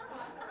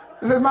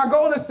 It says, my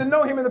goal is to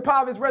know him in the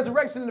power of his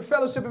resurrection and the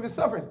fellowship of his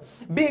sufferings,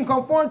 being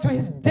conformed to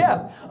his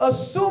death,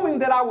 assuming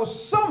that I will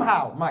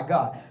somehow, my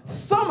God,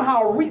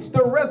 somehow reach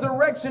the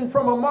resurrection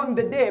from among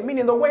the dead,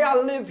 meaning the way I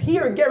live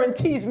here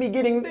guarantees me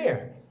getting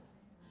there.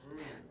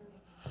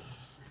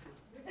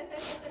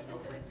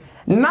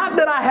 Not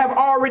that I have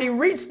already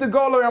reached the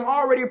goal or I'm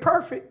already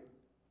perfect,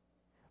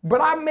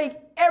 but I make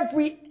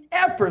every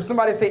effort,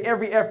 somebody say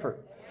every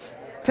effort,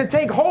 to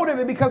take hold of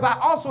it, because I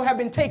also have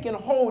been taken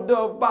hold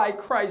of by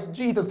Christ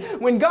Jesus.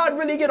 When God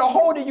really get a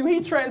hold of you, he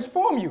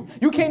transforms you.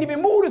 You can't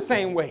even move the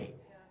same way.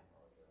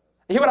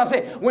 You hear what I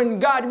say? When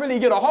God really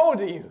get a hold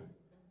of you.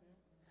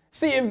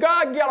 See, if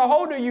God get a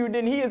hold of you,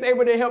 then he is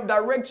able to help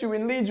direct you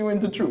and lead you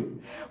into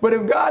truth. But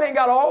if God ain't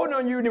got a hold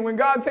on you, then when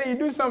God tell you to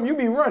do something, you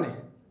be running.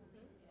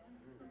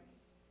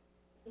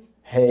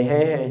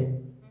 Hey.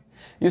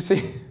 You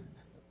see,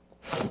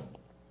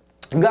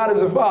 God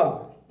is a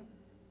father.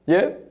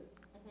 Yeah?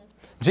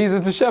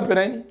 Jesus the shepherd,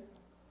 ain't he?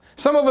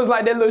 Some of us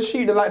like that little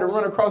sheep that like to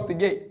run across the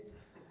gate.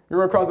 You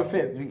run across the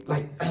fence. You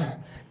like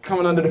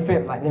coming under the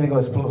fence, like, let me go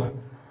explore.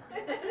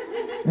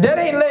 That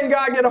ain't letting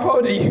God get a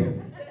hold of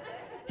you.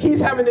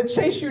 He's having to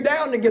chase you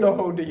down to get a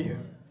hold of you.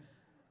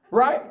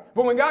 Right?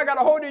 But when God got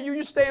a hold of you,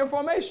 you stay in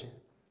formation.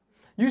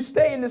 You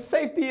stay in the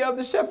safety of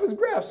the shepherd's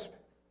grasp.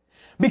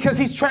 Because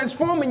he's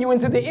transforming you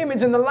into the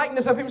image and the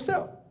likeness of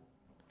himself.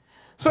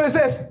 So it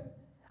says,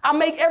 I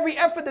make every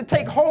effort to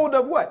take hold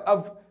of what?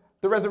 Of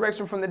the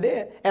resurrection from the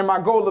dead and my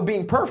goal of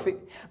being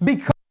perfect,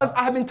 because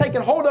I have been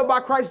taken hold of by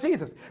Christ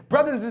Jesus.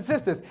 Brothers and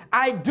sisters,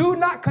 I do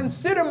not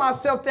consider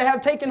myself to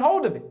have taken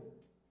hold of it.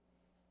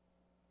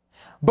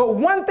 But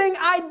one thing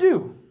I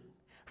do,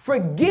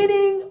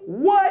 forgetting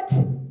what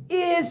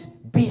is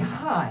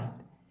behind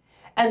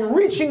and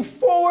reaching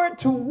forward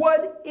to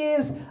what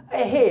is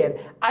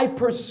ahead, I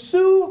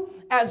pursue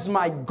as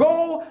my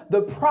goal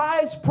the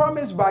prize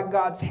promised by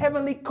God's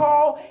heavenly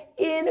call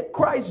in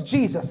Christ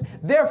Jesus.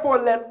 Therefore,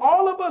 let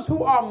all of us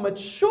who are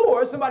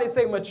mature, somebody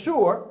say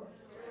mature,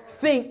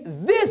 think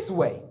this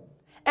way.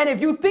 And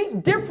if you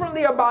think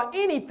differently about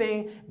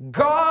anything,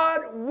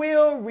 God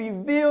will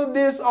reveal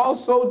this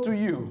also to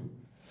you.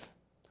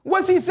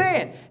 What's he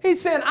saying?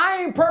 He's saying,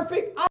 I ain't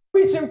perfect. I'm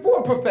reaching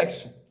for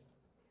perfection.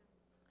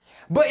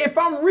 But if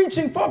I'm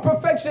reaching for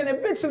perfection,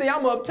 eventually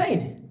I'm going to obtain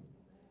it.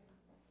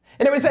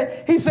 And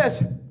then he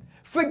says,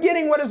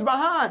 forgetting what is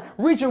behind,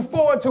 reaching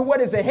forward to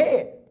what is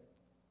ahead.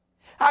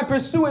 I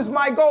pursue as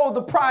my goal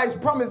the prize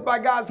promised by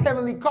God's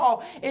heavenly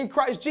call in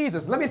Christ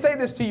Jesus. Let me say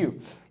this to you.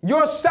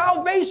 Your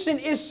salvation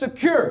is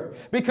secure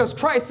because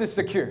Christ is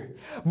secure.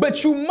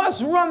 But you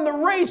must run the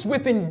race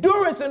with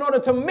endurance in order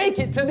to make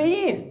it to the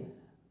end.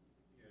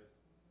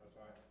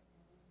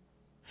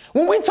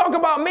 When we talk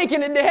about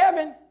making it to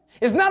heaven,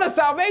 it's not a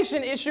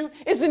salvation issue,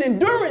 it's an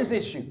endurance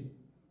issue.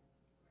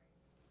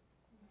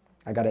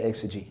 I got to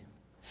exegete.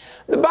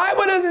 The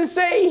Bible doesn't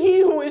say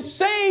he who is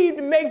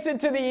saved makes it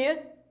to the end.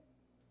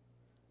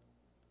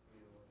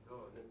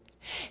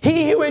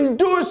 He who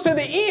endures to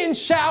the end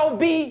shall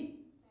be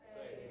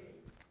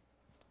saved.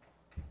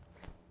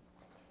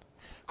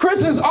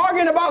 Christians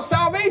arguing about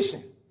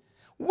salvation.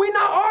 We're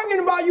not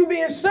arguing about you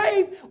being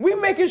saved. We're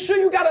making sure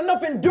you got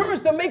enough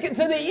endurance to make it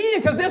to the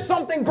end, because there's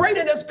something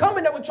greater that's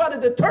coming that will try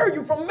to deter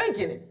you from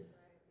making it.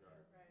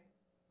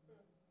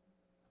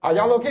 Are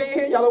y'all okay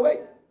here? Y'all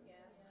awake?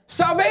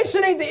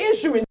 Salvation ain't the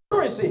issue,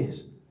 endurance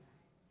is.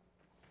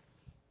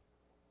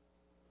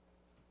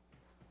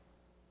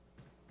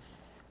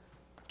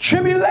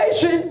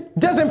 Tribulation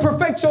doesn't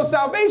perfect your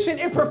salvation,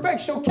 it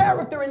perfects your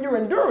character and your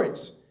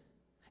endurance.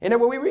 Isn't that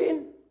what we're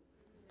reading?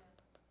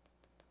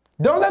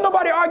 Don't let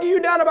nobody argue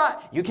you down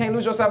about you can't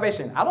lose your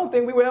salvation. I don't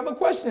think we were ever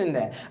questioning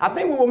that. I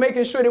think we were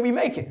making sure that we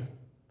make it.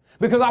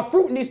 Because our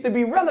fruit needs to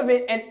be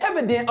relevant and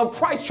evident of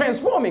Christ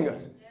transforming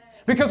us.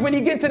 Because when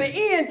he gets to the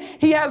end,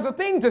 he has a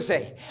thing to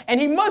say. And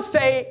he must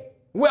say,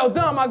 well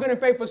done, my good and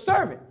faithful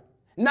servant.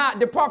 Not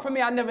depart from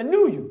me, I never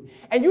knew you.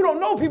 And you don't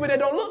know people that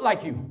don't look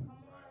like you.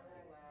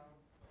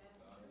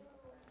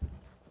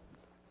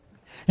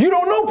 You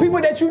don't know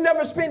people that you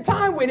never spent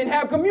time with and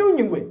have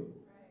communion with.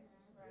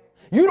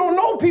 You don't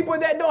know people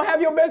that don't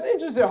have your best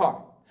interests at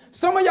heart.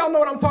 Some of y'all know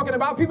what I'm talking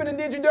about. People that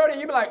did you dirty,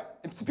 and you be like,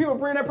 if people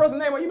bring that person's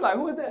name up, you be like,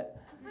 who is that?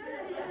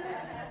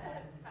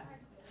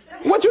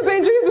 What you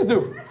think Jesus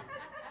do?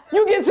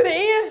 You get to the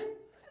end,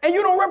 and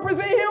you don't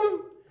represent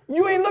him.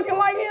 You ain't looking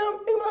like him.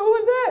 You like, who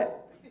is that?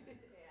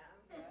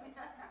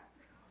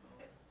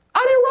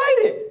 I didn't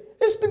write it.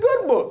 It's the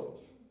good book.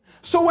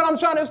 So what I'm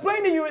trying to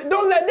explain to you is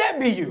don't let that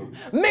be you.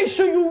 Make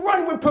sure you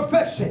run with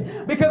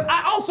perfection. Because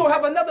I also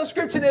have another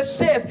scripture that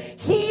says,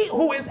 he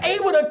who is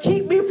able to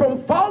keep me from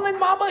falling,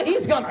 mama,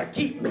 he's going to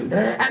keep me.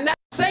 And that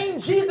same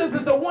Jesus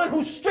is the one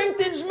who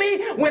strengthens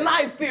me when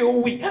I feel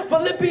weak.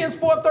 Philippians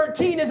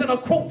 4:13 isn't a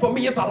quote for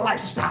me, it's a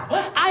lifestyle.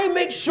 I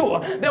make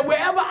sure that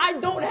wherever I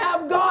don't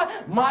have God,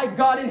 my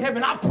God in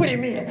heaven, I put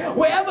him in.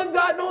 Wherever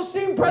God don't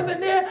seem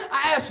present there,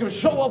 I ask him,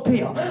 show up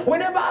here.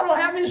 Whenever I don't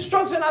have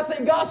instruction, I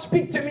say, God,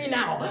 speak to me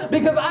now.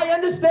 Because I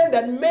understand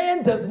that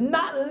man does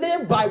not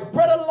live by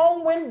bread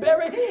alone when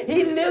buried.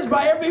 He lives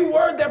by every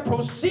word that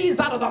proceeds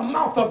out of the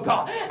mouth of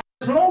God.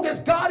 As long as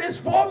God is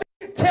for me,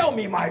 tell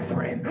me, my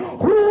friend,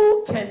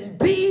 who can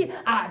be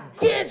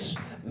against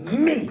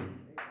me?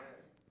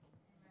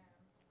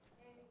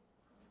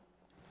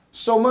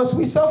 So must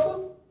we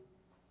suffer?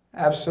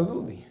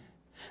 Absolutely.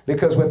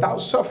 Because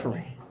without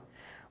suffering,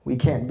 we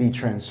can't be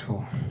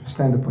transformed.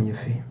 Stand up on your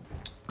feet.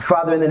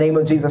 Father, in the name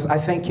of Jesus, I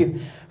thank you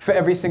for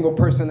every single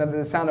person under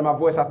the sound of my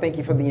voice. I thank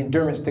you for the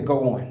endurance to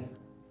go on.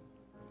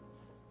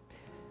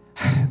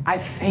 I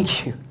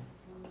thank you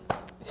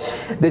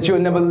that you'll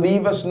never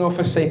leave us nor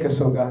forsake us,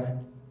 oh God.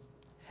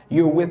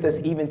 You're with us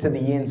even to the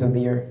ends of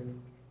the earth.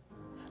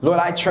 Lord,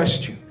 I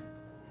trust you.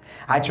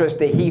 I trust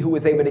that he who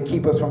is able to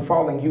keep us from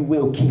falling, you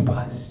will keep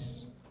us.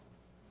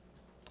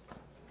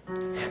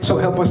 So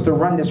help us to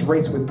run this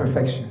race with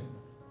perfection.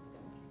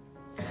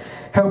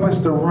 Help us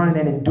to run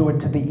and endure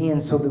to the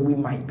end so that we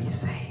might be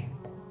saved.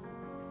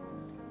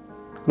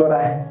 Lord,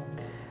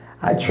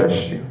 I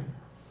trust you.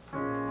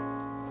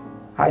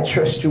 I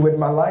trust you with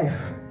my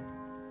life.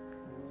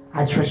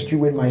 I trust you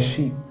with my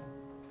sheep.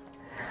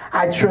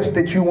 I trust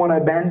that you won't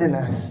abandon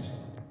us.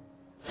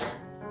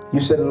 You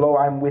said,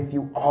 Lord, I'm with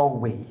you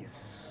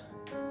always,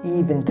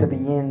 even to the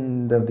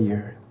end of the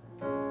earth.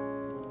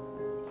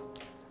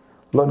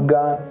 Lord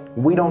God,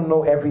 we don't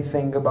know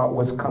everything about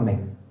what's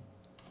coming,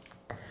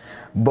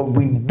 but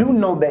we do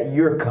know that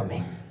you're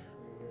coming.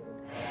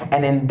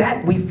 And in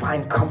that we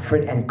find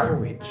comfort and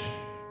courage.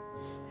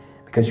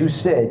 Because you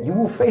said you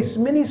will face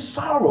many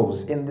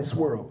sorrows in this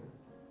world.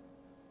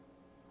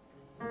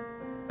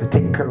 But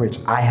take courage.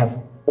 I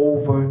have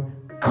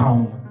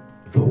overcome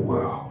the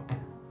world.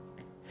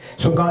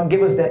 So God,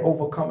 give us that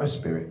overcomer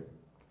spirit.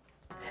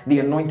 The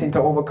anointing to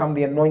overcome,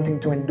 the anointing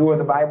to endure.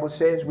 The Bible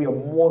says we are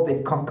more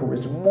than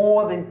conquerors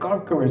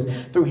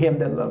through him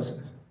that loves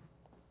us.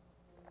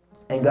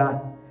 And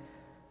God,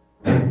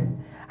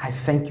 I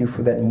thank you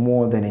for that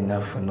more than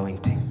enough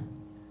anointing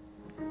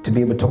to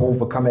be able to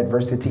overcome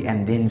adversity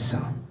and then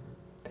some.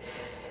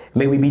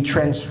 May we be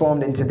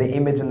transformed into the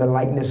image and the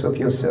likeness of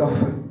yourself.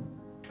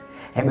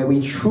 And may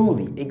we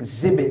truly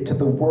exhibit to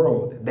the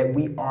world that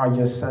we are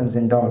your sons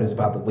and daughters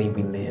by the way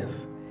we live.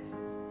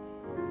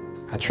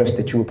 I trust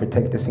that you will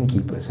protect us and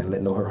keep us and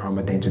let no hurt, harm,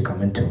 or danger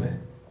come into it.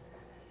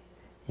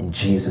 In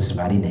Jesus'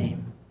 mighty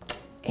name,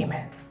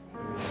 amen.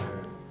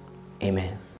 Amen.